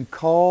have been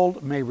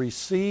called may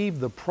receive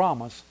the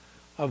promise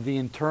of the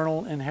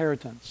eternal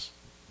inheritance.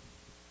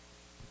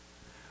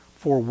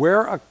 For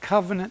where a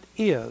covenant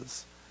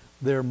is,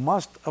 there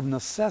must of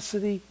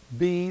necessity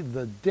be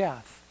the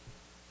death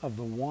of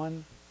the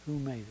one who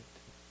made it.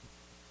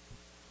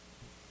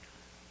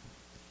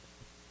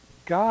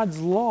 God's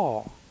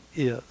law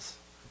is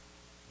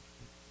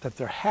that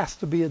there has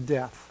to be a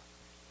death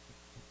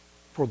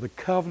for the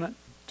covenant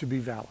to be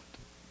valid.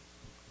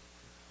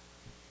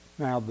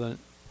 Now, the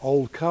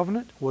old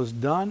covenant was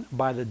done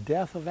by the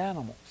death of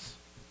animals.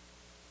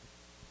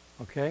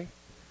 Okay?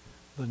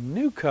 The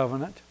new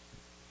covenant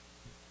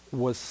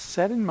was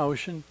set in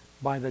motion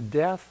by the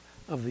death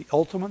of the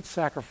ultimate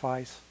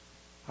sacrifice,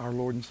 our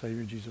Lord and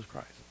Savior Jesus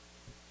Christ.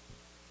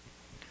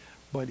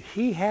 But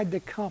he had to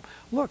come.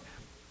 Look,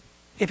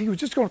 if he was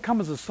just going to come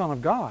as the Son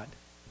of God,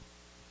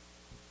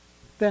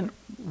 then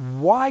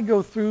why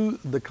go through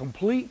the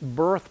complete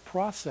birth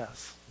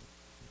process?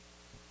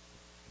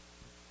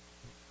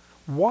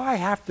 Why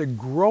have to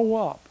grow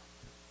up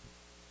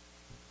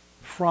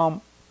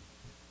from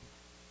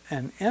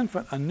an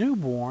infant, a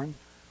newborn,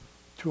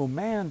 to a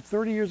man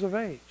 30 years of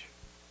age?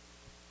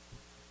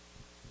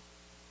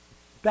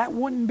 That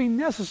wouldn't be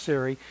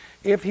necessary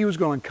if he was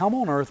going to come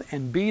on earth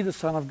and be the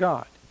Son of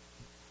God.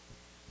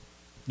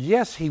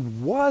 Yes, he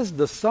was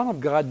the Son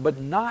of God, but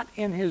not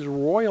in his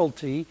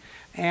royalty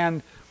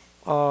and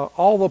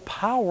all the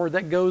power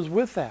that goes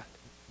with that.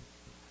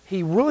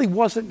 He really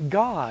wasn't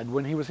God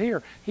when he was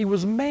here. He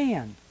was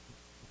man.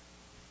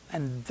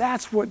 And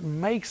that's what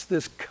makes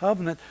this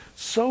covenant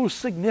so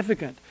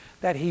significant,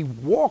 that he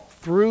walked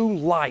through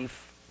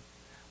life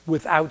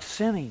without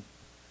sinning.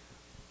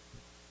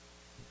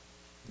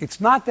 It's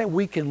not that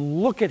we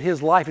can look at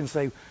his life and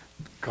say,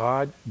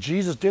 God,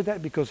 Jesus did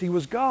that because he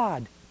was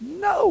God.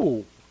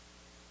 No!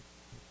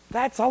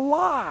 That's a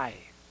lie.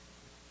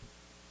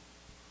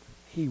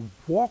 He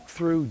walked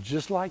through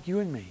just like you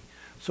and me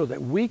so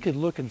that we could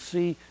look and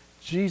see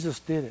Jesus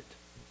did it.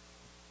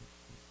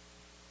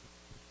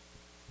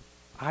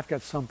 I've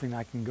got something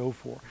I can go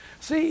for.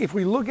 See, if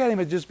we look at him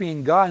as just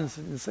being God,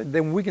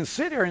 then we can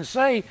sit here and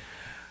say,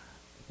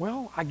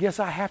 well, I guess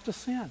I have to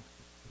sin,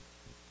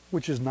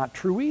 which is not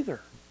true either.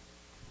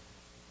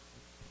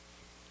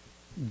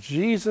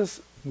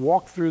 Jesus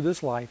walked through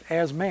this life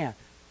as man.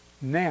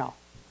 Now,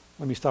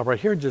 let me stop right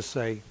here and just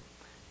say,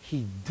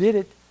 he did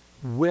it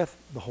with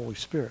the Holy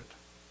Spirit,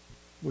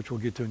 which we'll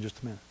get to in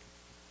just a minute.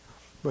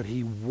 But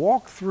he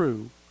walked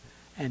through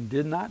and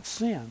did not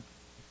sin.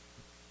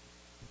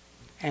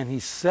 And he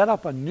set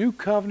up a new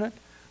covenant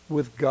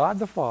with God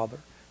the Father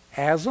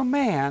as a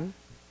man,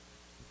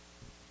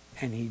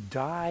 and he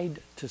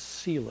died to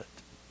seal it.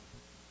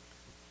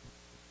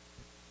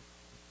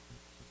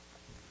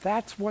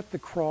 That's what the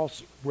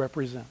cross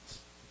represents.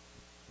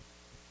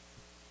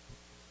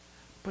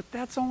 But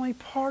that's only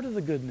part of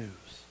the good news.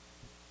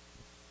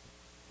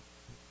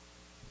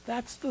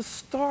 That's the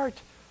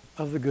start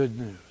of the good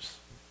news.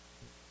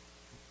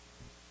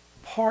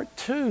 Part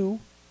 2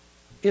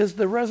 is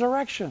the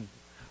resurrection,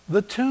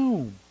 the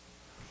tomb.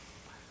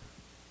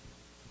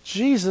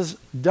 Jesus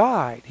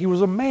died. He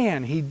was a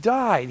man. He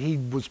died. He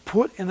was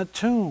put in a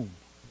tomb.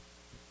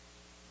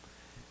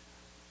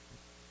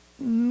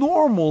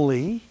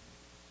 Normally,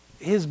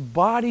 his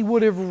body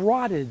would have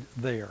rotted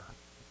there.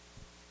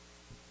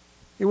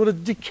 It would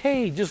have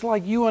decayed just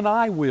like you and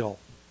I will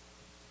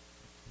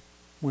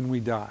when we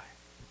die.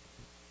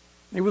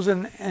 It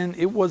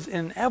was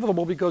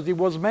inevitable because he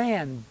was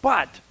man,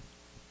 but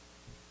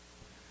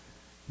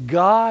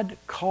God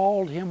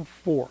called him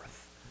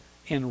forth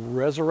in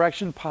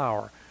resurrection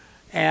power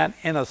and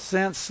in a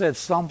sense said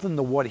something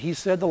to what he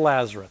said to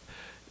Lazarus.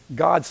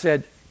 God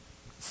said,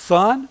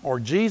 "Son,"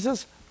 or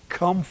Jesus,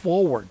 "come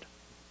forward."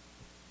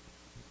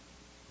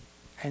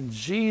 And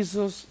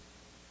Jesus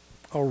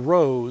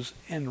arose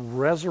in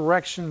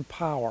resurrection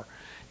power.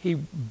 He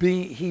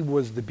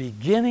was the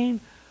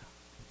beginning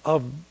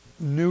of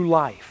new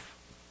life.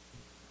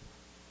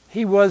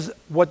 He was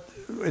what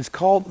is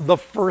called the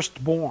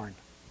firstborn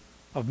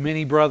of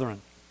many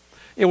brethren.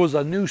 It was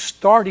a new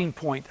starting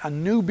point, a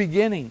new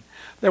beginning.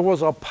 There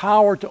was a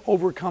power to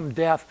overcome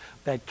death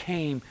that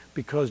came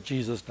because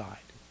Jesus died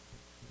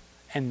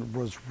and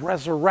was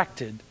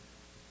resurrected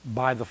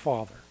by the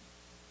Father.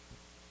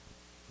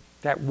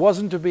 That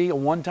wasn't to be a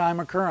one-time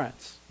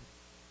occurrence.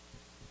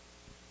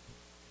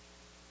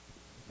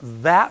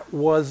 That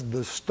was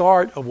the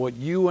start of what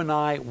you and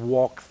I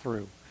walk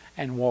through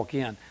and walk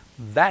in.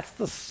 That's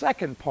the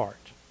second part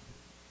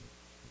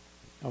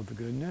of the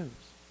good news.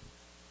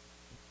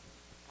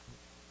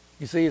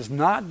 You see, it's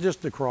not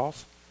just the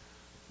cross,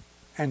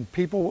 and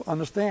people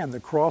understand the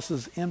cross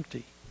is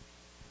empty.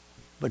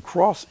 The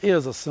cross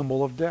is a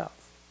symbol of death.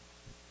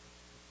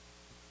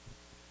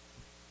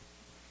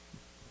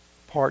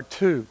 Part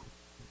 2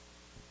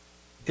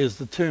 is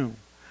the tomb.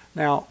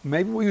 Now,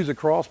 maybe we use a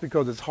cross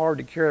because it's hard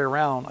to carry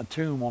around a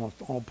tomb on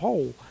a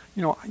pole.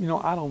 You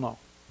know, I don't know.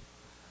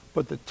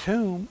 But the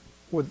tomb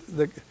with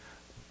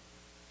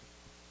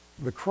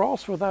the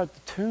cross without the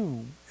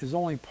tomb is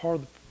only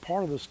part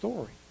of the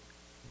story.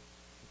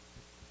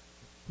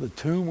 The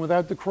tomb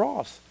without the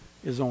cross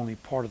is only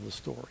part of the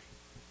story.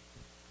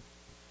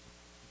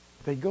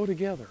 They go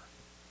together.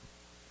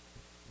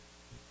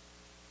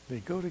 They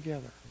go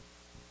together.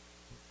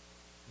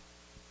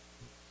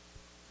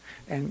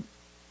 And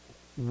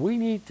we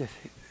need to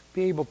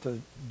be able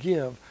to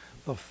give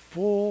the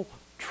full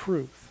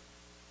truth.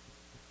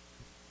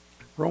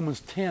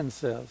 Romans 10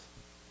 says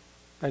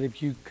that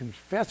if you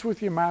confess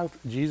with your mouth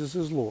Jesus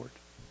is Lord,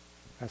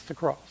 that's the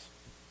cross,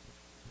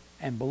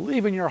 and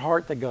believe in your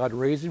heart that God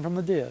raised him from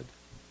the dead,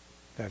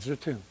 that's the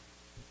tomb,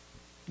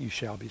 you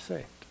shall be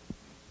saved.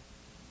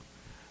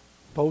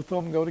 Both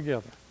of them go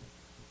together.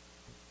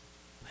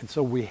 And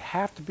so we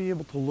have to be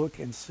able to look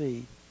and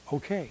see,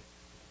 okay,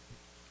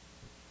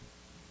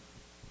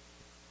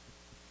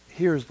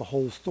 here's the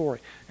whole story.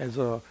 As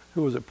who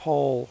was it?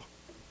 Paul.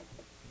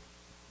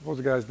 What was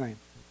the guy's name?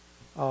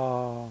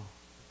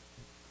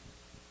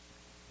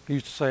 He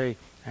used to say,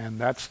 and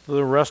that's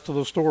the rest of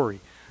the story.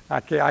 I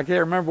can't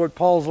remember what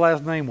Paul's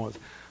last name was,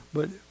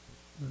 but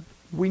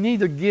we need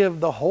to give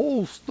the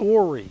whole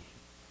story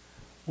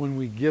when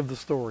we give the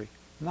story,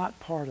 not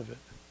part of it.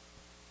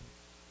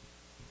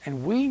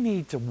 And we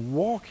need to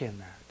walk in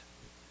that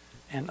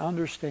and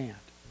understand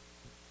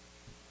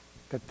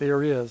that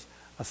there is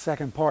a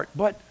second part.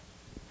 But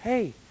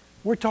hey,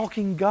 we're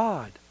talking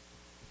God.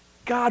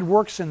 God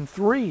works in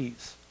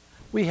threes.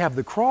 We have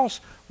the cross,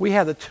 we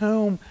have the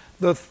tomb.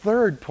 The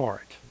third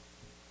part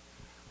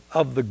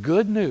of the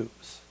good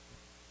news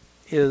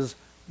is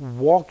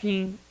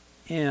walking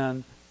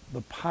in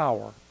the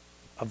power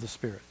of the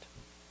Spirit.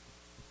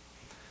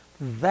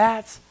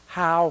 That's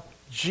how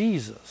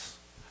Jesus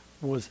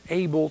was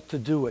able to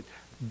do it.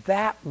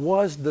 That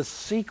was the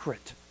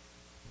secret.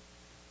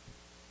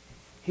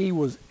 He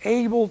was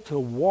able to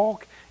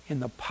walk in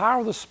the power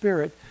of the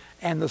Spirit,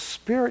 and the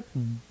Spirit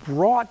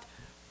brought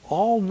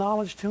all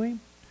knowledge to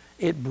him.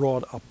 It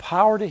brought a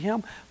power to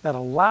him that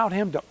allowed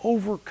him to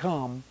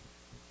overcome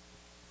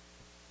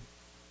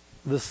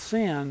the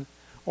sin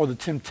or the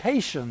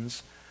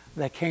temptations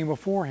that came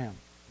before him.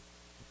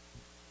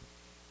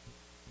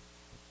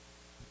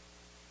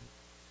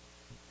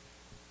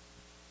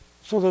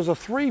 So there's a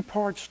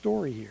three-part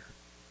story here.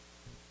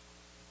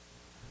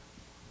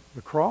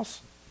 The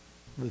cross,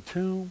 the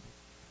tomb,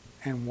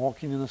 and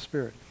walking in the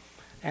Spirit.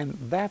 And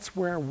that's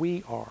where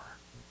we are.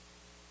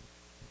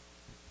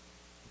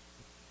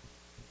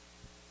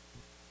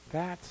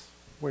 That's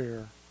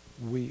where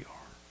we are.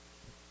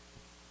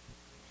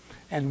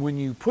 And when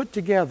you put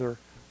together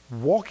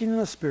walking in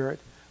the Spirit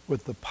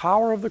with the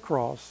power of the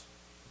cross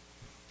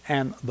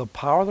and the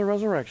power of the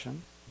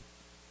resurrection,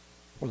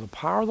 or the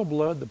power of the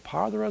blood, the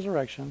power of the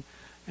resurrection,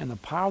 and the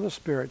power of the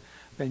Spirit,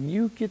 then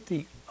you get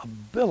the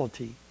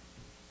ability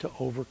to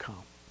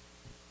overcome.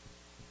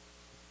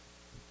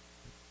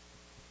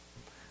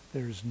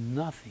 there's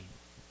nothing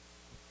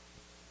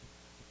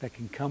that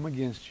can come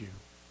against you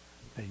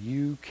that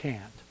you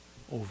can't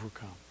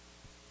overcome.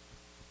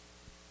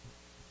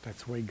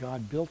 That's the way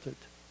God built it.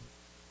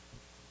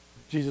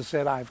 Jesus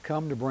said, I've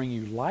come to bring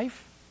you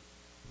life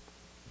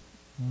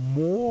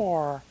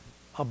more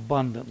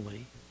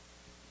abundantly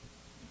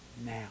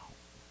now.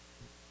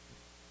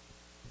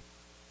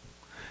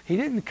 He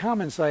didn't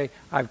come and say,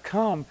 I've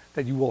come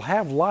that you will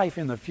have life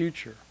in the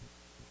future.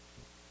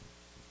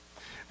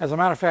 As a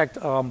matter of fact,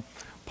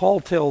 Paul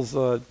tells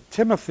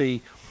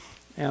Timothy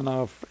in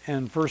 1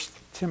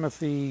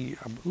 Timothy,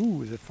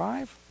 is it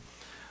 5?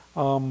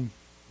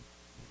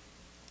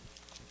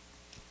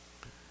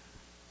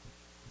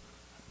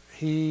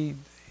 He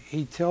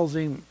tells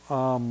him,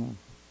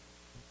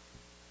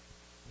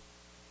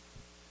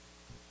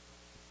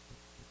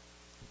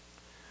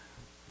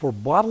 for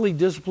bodily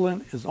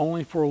discipline is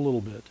only for a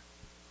little bit,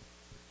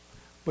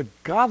 but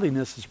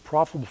godliness is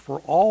profitable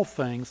for all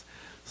things,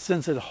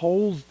 since it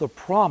holds the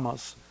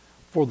promise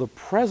for the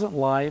present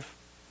life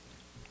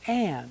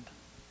and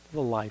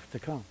the life to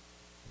come.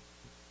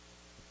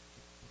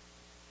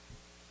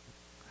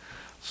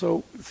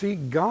 So, see,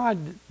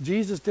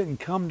 Jesus didn't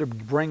come to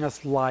bring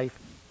us life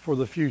for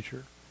the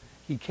future.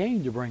 He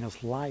came to bring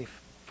us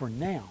life for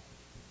now.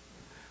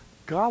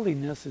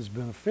 Godliness is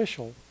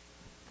beneficial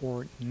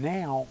for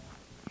now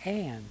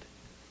and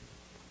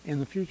in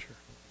the future.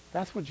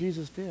 That's what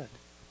Jesus did.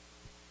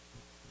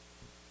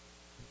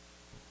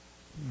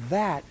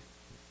 That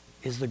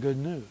is the good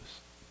news.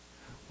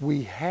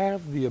 We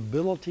have the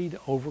ability to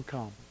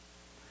overcome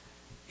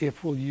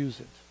if we'll use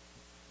it.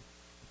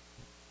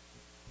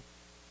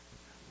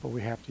 But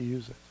we have to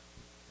use it.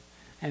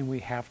 And we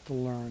have to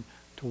learn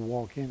to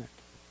walk in it.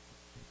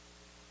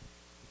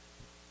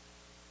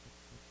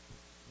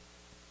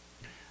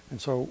 And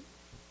so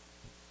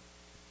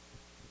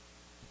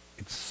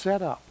it's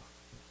set up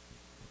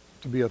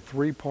to be a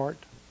three-part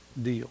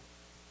deal.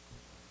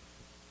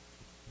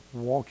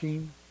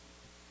 Walking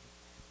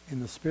in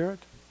the Spirit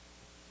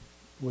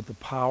with the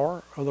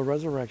power of the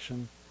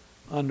resurrection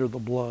under the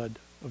blood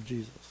of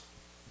Jesus.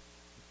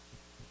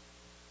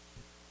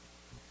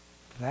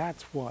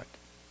 That's what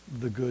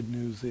the good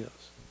news is.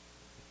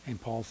 And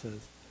Paul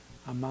says,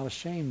 I'm not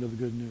ashamed of the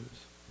good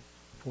news,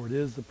 for it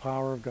is the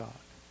power of God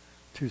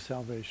to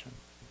salvation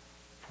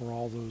for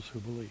all those who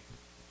believe.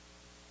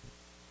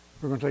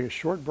 We're going to take a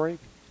short break,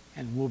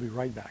 and we'll be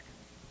right back.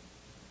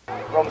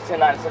 Romans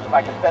 10:9 says, if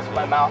I confess with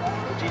my mouth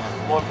that Jesus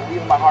is Lord,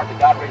 believe in my heart that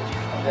God raised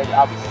Jesus from the dead,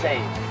 I'll be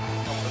saved.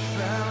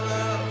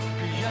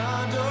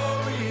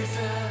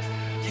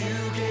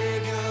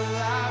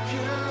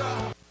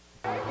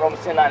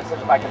 Romans 10:9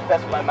 says, if I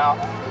confess with my mouth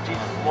that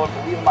Jesus is Lord,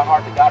 believe in my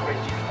heart that God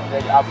raised Jesus from the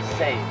dead, I'll be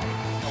saved.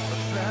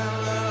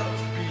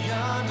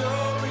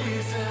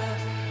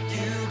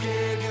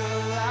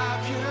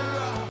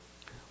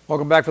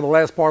 Welcome back for the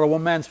last part of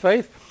One Man's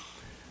Faith.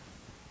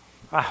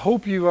 I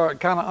hope you are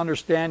kind of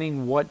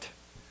understanding what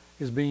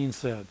is being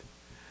said.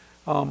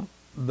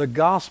 The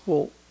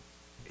gospel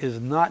is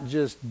not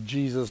just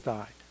Jesus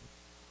died.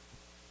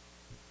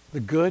 The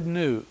good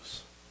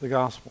news, the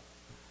gospel,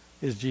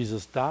 is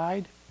Jesus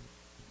died,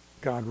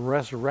 God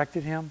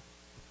resurrected him,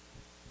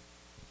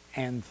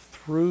 and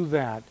through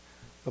that,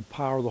 the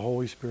power of the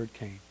Holy Spirit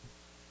came,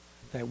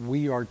 that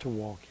we are to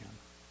walk in.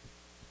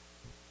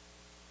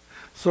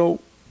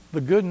 So,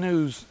 the good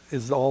news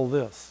is all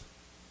this.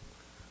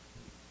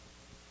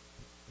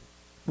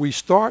 We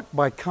start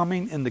by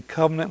coming into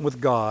covenant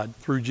with God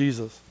through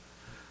Jesus,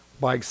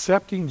 by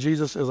accepting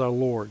Jesus as our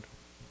Lord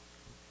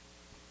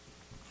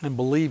and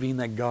believing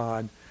that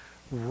God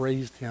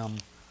raised him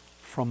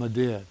from the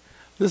dead.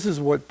 This is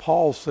what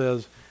Paul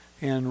says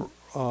in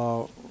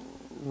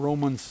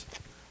Romans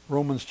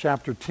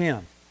chapter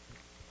 10.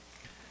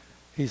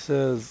 He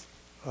says,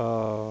 should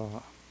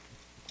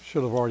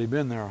have already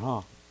been there,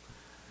 huh?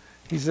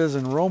 He says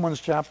in Romans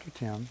chapter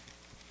 10,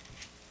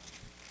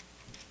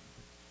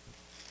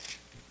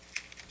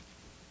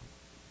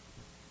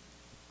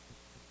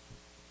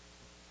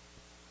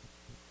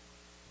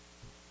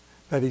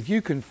 that if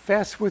you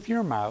confess with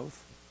your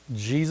mouth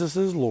Jesus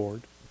is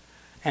Lord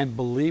and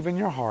believe in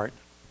your heart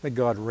that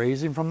God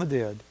raised him from the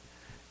dead,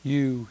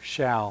 you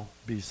shall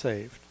be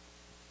saved.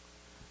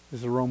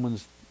 This is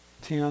Romans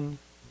 10,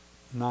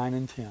 9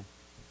 and 10.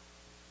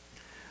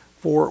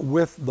 For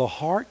with the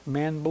heart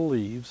man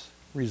believes,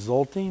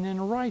 resulting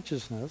in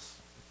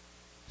righteousness.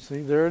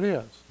 See, there it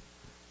is.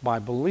 By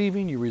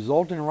believing, you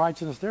result in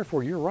righteousness,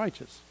 therefore you're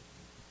righteous.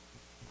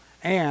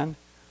 And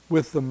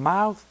with the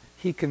mouth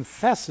he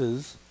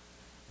confesses,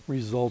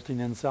 resulting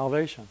in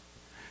salvation.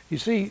 You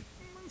see,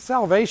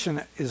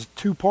 salvation is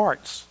two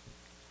parts.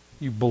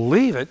 You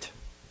believe it,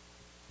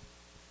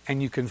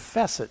 and you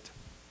confess it.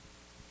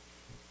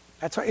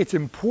 That's why it's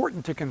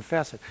important to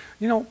confess it.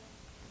 You know,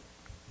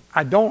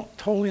 I don't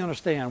totally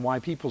understand why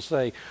people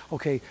say,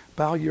 okay,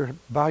 bow your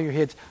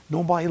heads,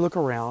 nobody look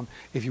around.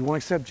 If you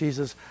want to accept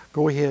Jesus,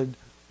 go ahead,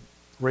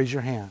 raise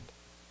your hand.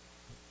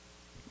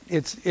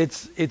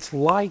 It's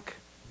like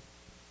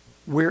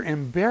we're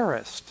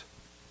embarrassed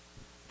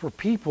for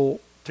people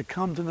to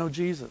come to know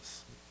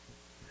Jesus.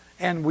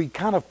 And we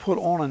kind of put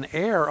on an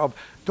air of,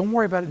 don't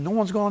worry about it, no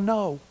one's going to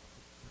know.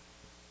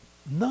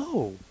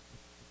 No.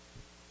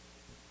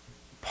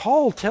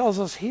 Paul tells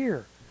us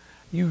here,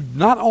 you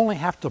not only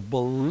have to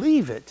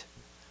believe it,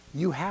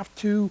 you have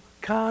to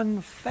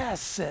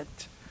confess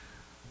it.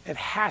 It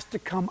has to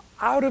come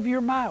out of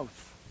your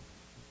mouth.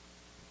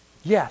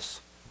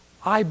 Yes,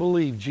 I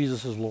believe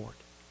Jesus is Lord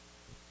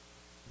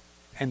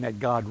and that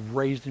God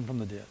raised him from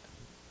the dead.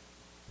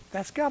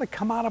 That's got to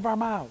come out of our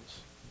mouths.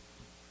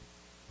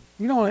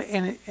 You know,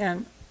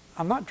 and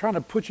I'm not trying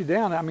to put you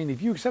down. I mean,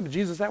 if you accept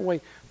Jesus that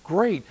way,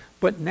 great.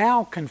 But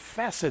now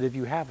confess it if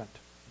you haven't.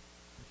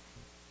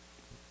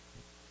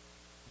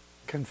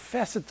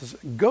 Confess it.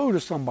 Go to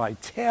somebody.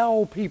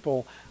 Tell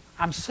people,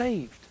 I'm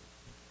saved.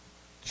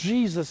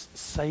 Jesus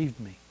saved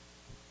me.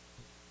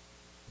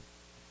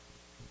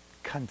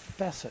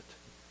 Confess it.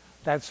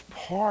 That's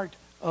part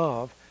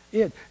of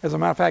it. As a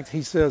matter of fact,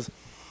 he says,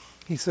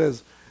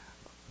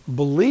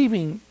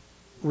 believing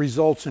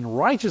results in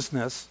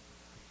righteousness.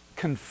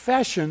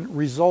 Confession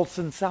results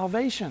in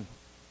salvation.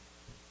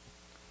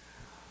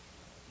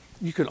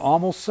 You could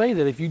almost say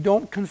that if you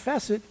don't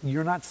confess it,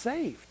 you're not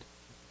saved.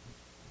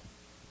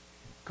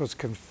 Because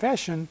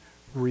confession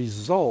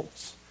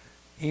results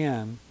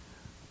in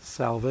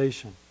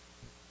salvation.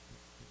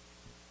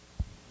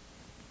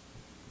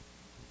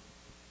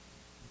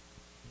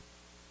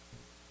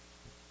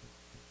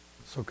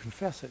 So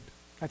confess it.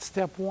 That's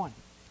step one.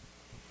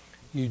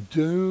 You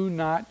do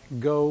not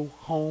go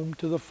home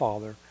to the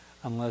Father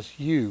unless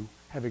you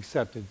have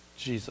accepted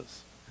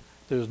Jesus.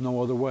 There's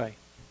no other way.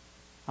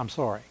 I'm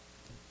sorry.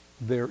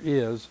 There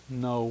is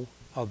no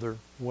other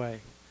way.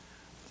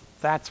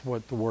 That's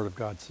what the Word of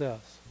God says.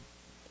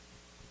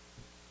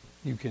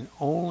 You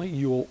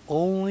will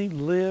only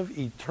live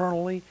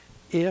eternally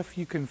if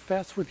you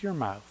confess with your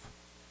mouth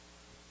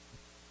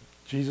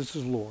Jesus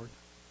is Lord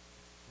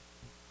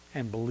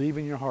and believe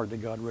in your heart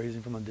that God raised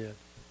him from the dead.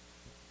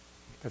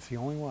 That's the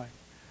only way.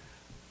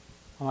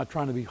 I'm not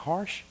trying to be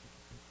harsh.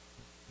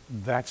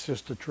 That's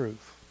just the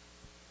truth.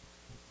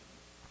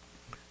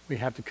 We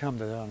have to come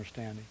to that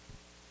understanding.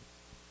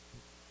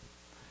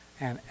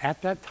 And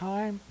at that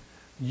time,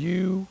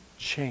 you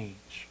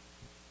change.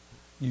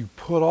 You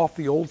put off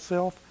the old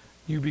self,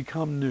 you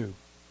become new.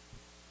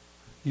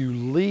 You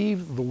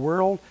leave the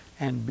world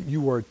and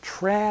you are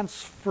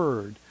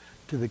transferred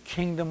to the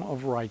kingdom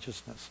of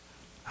righteousness,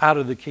 out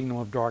of the kingdom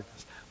of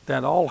darkness.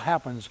 That all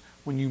happens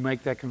when you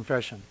make that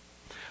confession.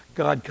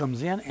 God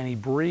comes in and he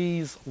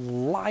breathes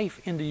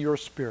life into your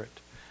spirit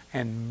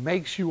and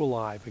makes you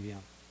alive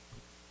again.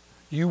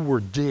 You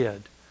were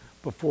dead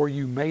before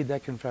you made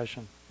that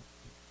confession.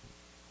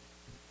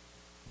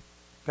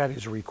 That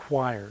is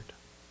required.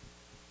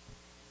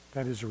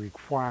 That is a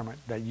requirement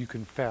that you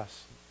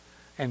confess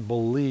and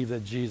believe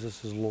that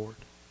Jesus is Lord.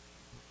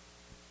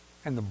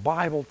 And the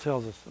Bible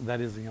tells us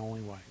that is the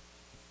only way.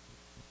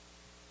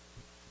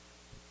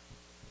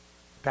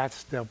 That's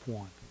step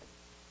one.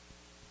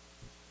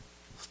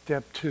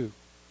 Step two.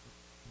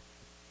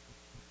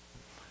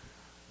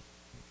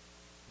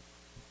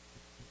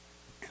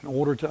 In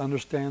order to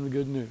understand the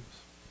good news,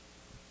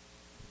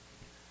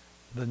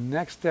 the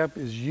next step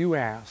is you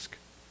ask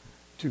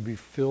to be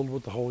filled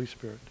with the Holy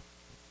Spirit.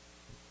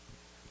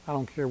 I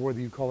don't care whether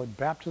you call it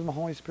baptism of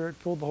the Holy Spirit,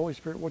 filled with the Holy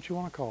Spirit, what you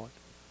want to call it.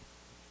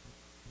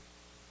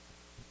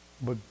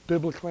 But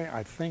biblically,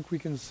 I think we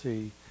can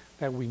see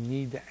that we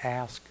need to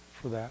ask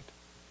for that.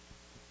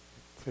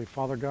 Say,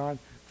 Father God,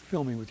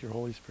 fill me with your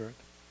Holy Spirit.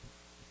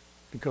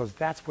 Because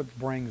that's what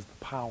brings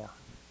the power.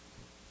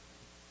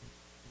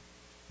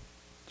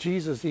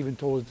 Jesus even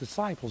told his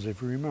disciples,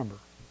 if you remember,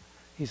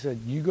 he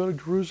said, you go to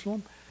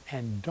Jerusalem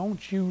and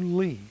don't you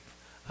leave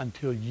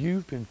until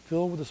you've been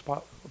filled with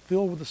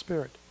the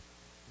Spirit.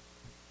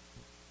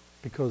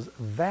 Because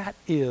that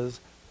is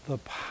the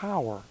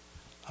power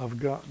of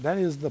God. That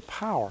is the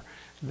power.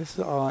 This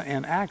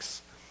in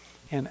Acts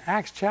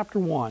chapter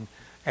 1,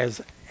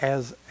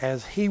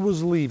 as he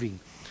was leaving,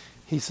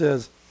 he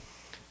says,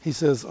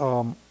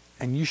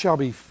 and you shall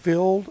be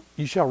filled,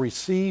 you shall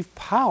receive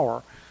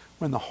power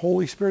when the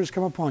Holy Spirit has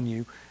come upon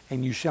you,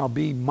 and you shall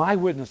be my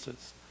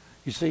witnesses.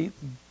 You see,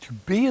 to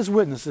be his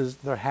witnesses,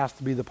 there has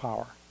to be the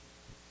power.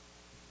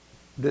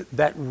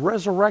 That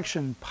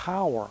resurrection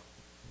power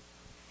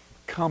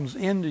comes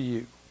into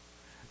you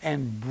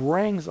and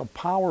brings a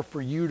power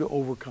for you to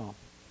overcome.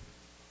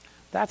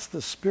 That's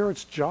the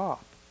Spirit's job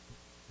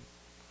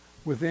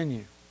within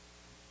you.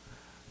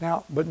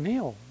 Now, but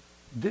Neal,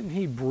 didn't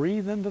he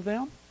breathe into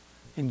them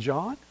in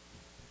John?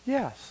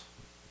 Yes.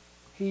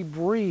 He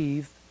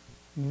breathed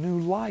new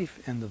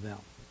life into them.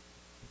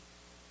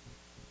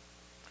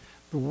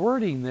 The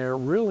wording there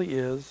really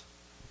is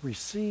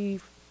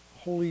receive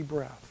holy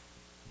breath.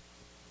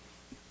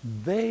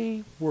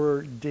 They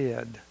were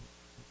dead.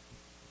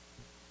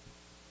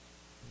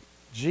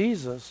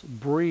 Jesus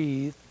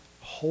breathed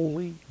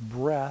holy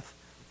breath,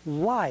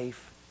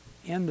 life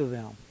into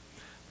them.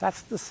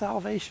 That's the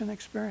salvation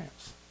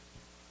experience.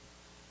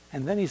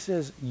 And then he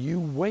says, you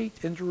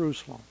wait in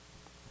Jerusalem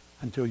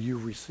until you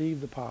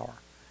receive the power.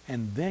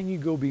 and then you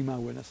go be my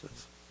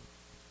witnesses.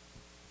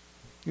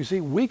 You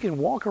see, we can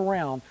walk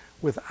around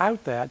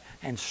without that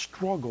and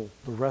struggle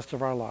the rest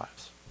of our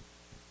lives.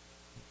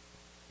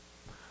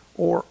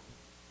 Or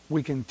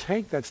we can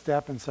take that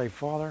step and say,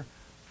 Father,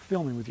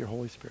 fill me with your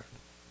Holy Spirit.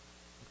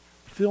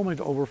 Fill me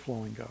to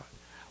overflowing, God.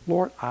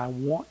 Lord, I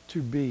want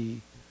to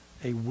be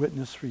a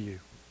witness for you.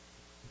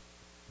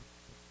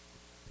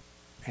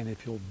 And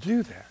if you'll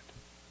do that,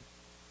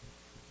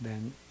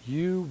 then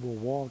you will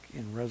walk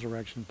in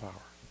resurrection power.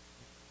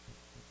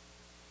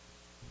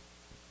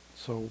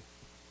 So,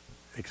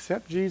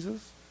 accept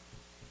Jesus,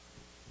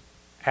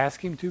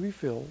 ask him to be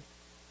filled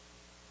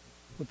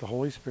with the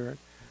Holy Spirit,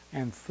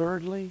 and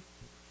thirdly,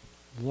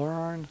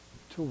 learn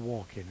to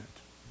walk in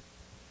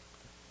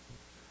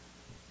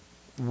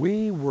it.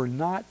 We were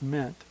not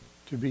meant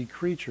to be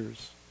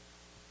creatures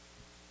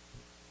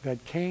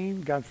that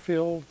came, got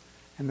filled,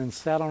 and then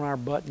sat on our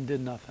butt and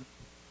did nothing.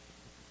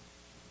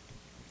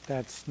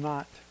 That's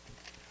not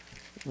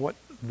what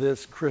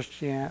this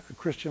Christian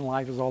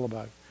life is all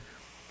about.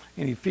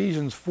 In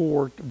Ephesians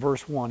 4,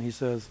 verse 1, he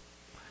says,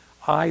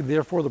 I,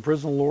 therefore, the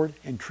prisoner of the Lord,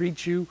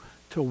 entreat you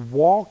to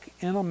walk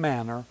in a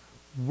manner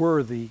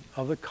worthy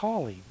of the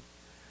calling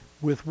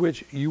with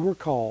which you were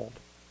called.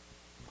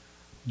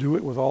 Do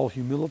it with all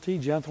humility,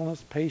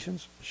 gentleness,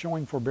 patience,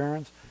 showing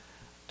forbearance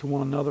to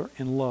one another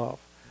in love,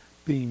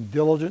 being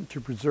diligent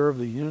to preserve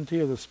the unity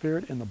of the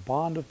Spirit in the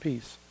bond of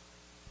peace.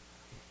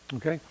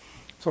 Okay?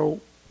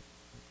 So,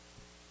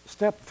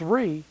 step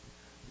 1,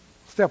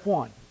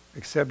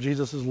 accept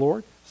Jesus as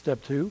Lord.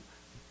 Step 2,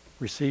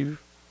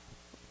 receive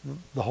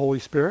the Holy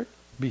Spirit.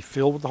 Be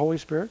filled with the Holy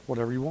Spirit,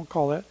 whatever you want to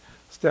call that.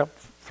 Step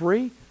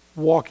 3,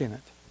 walk in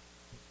it.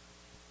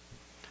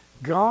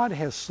 God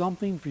has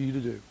something for you to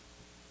do.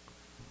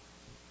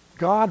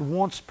 God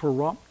wants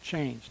Pahrump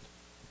changed.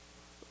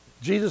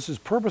 Jesus'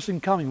 purpose in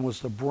coming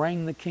was to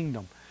bring the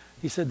kingdom.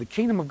 He said the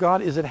kingdom of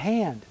God is at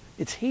hand.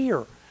 It's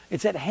here.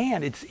 It's at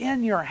hand. It's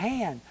in your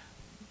hand.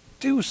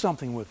 Do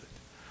something with it.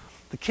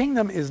 The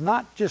kingdom is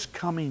not just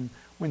coming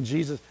when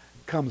Jesus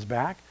comes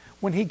back.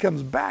 When he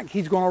comes back,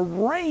 he's going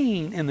to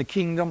reign in the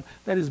kingdom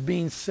that is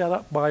being set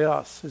up by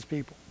us, his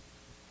people.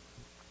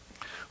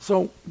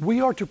 So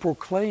we are to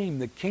proclaim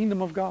the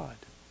kingdom of God.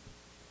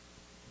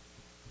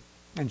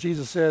 And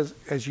Jesus says,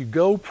 as you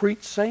go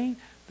preach, saying,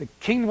 the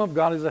kingdom of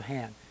God is at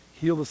hand.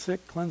 Heal the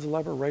sick, cleanse the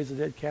leper, raise the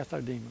dead, cast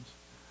out demons.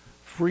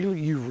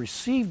 Freely you've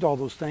received all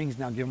those things,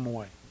 now give them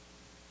away.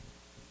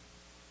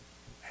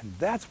 And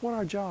that's what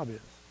our job is.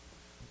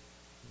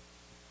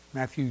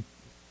 Matthew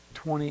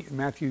 28,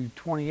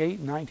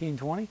 19,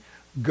 20.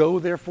 Go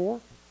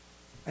therefore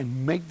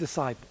and make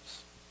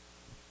disciples.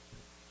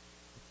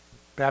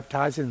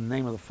 Baptizing in the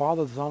name of the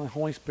Father, the Son, and the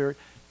Holy Spirit,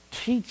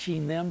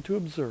 teaching them to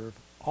observe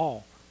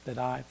all that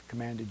I've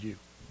commanded you.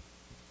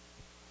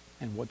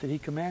 And what did he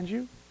command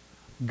you?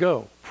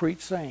 Go, preach,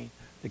 saying,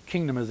 the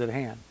kingdom is at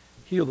hand.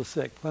 Heal the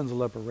sick, cleanse the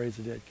leper, raise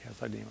the dead,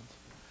 cast out demons.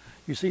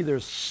 You see,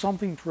 there's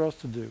something for us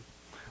to do.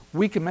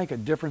 We can make a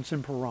difference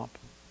in Pahrump.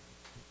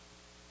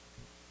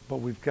 But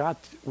we've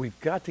got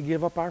to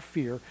give up our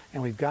fear,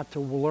 and we've got to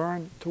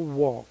learn to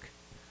walk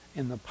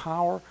in the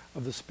power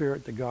of the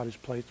Spirit that God has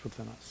placed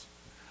within us.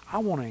 I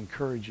want to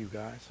encourage you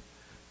guys.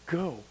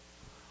 Go.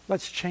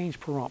 Let's change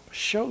Pahrump.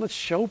 Let's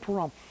show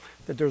Pahrump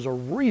that there's a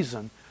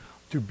reason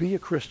to be a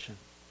Christian.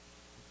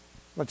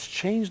 Let's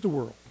change the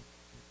world.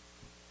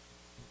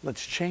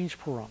 Let's change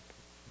Pahrump.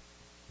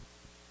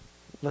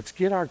 Let's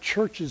get our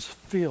churches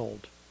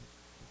filled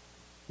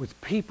with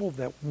people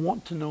that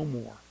want to know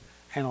more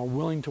and are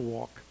willing to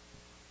walk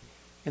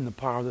in the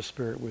power of the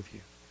Spirit with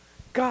you.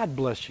 God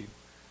bless you.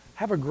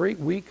 Have a great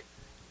week.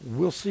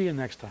 We'll see you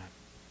next time.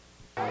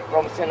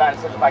 Romans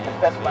 10:9 says, if I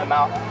confess with my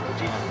mouth that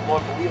Jesus is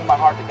Lord, believe in my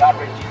heart that God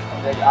raised Jesus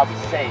from the dead, I'll be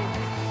saved.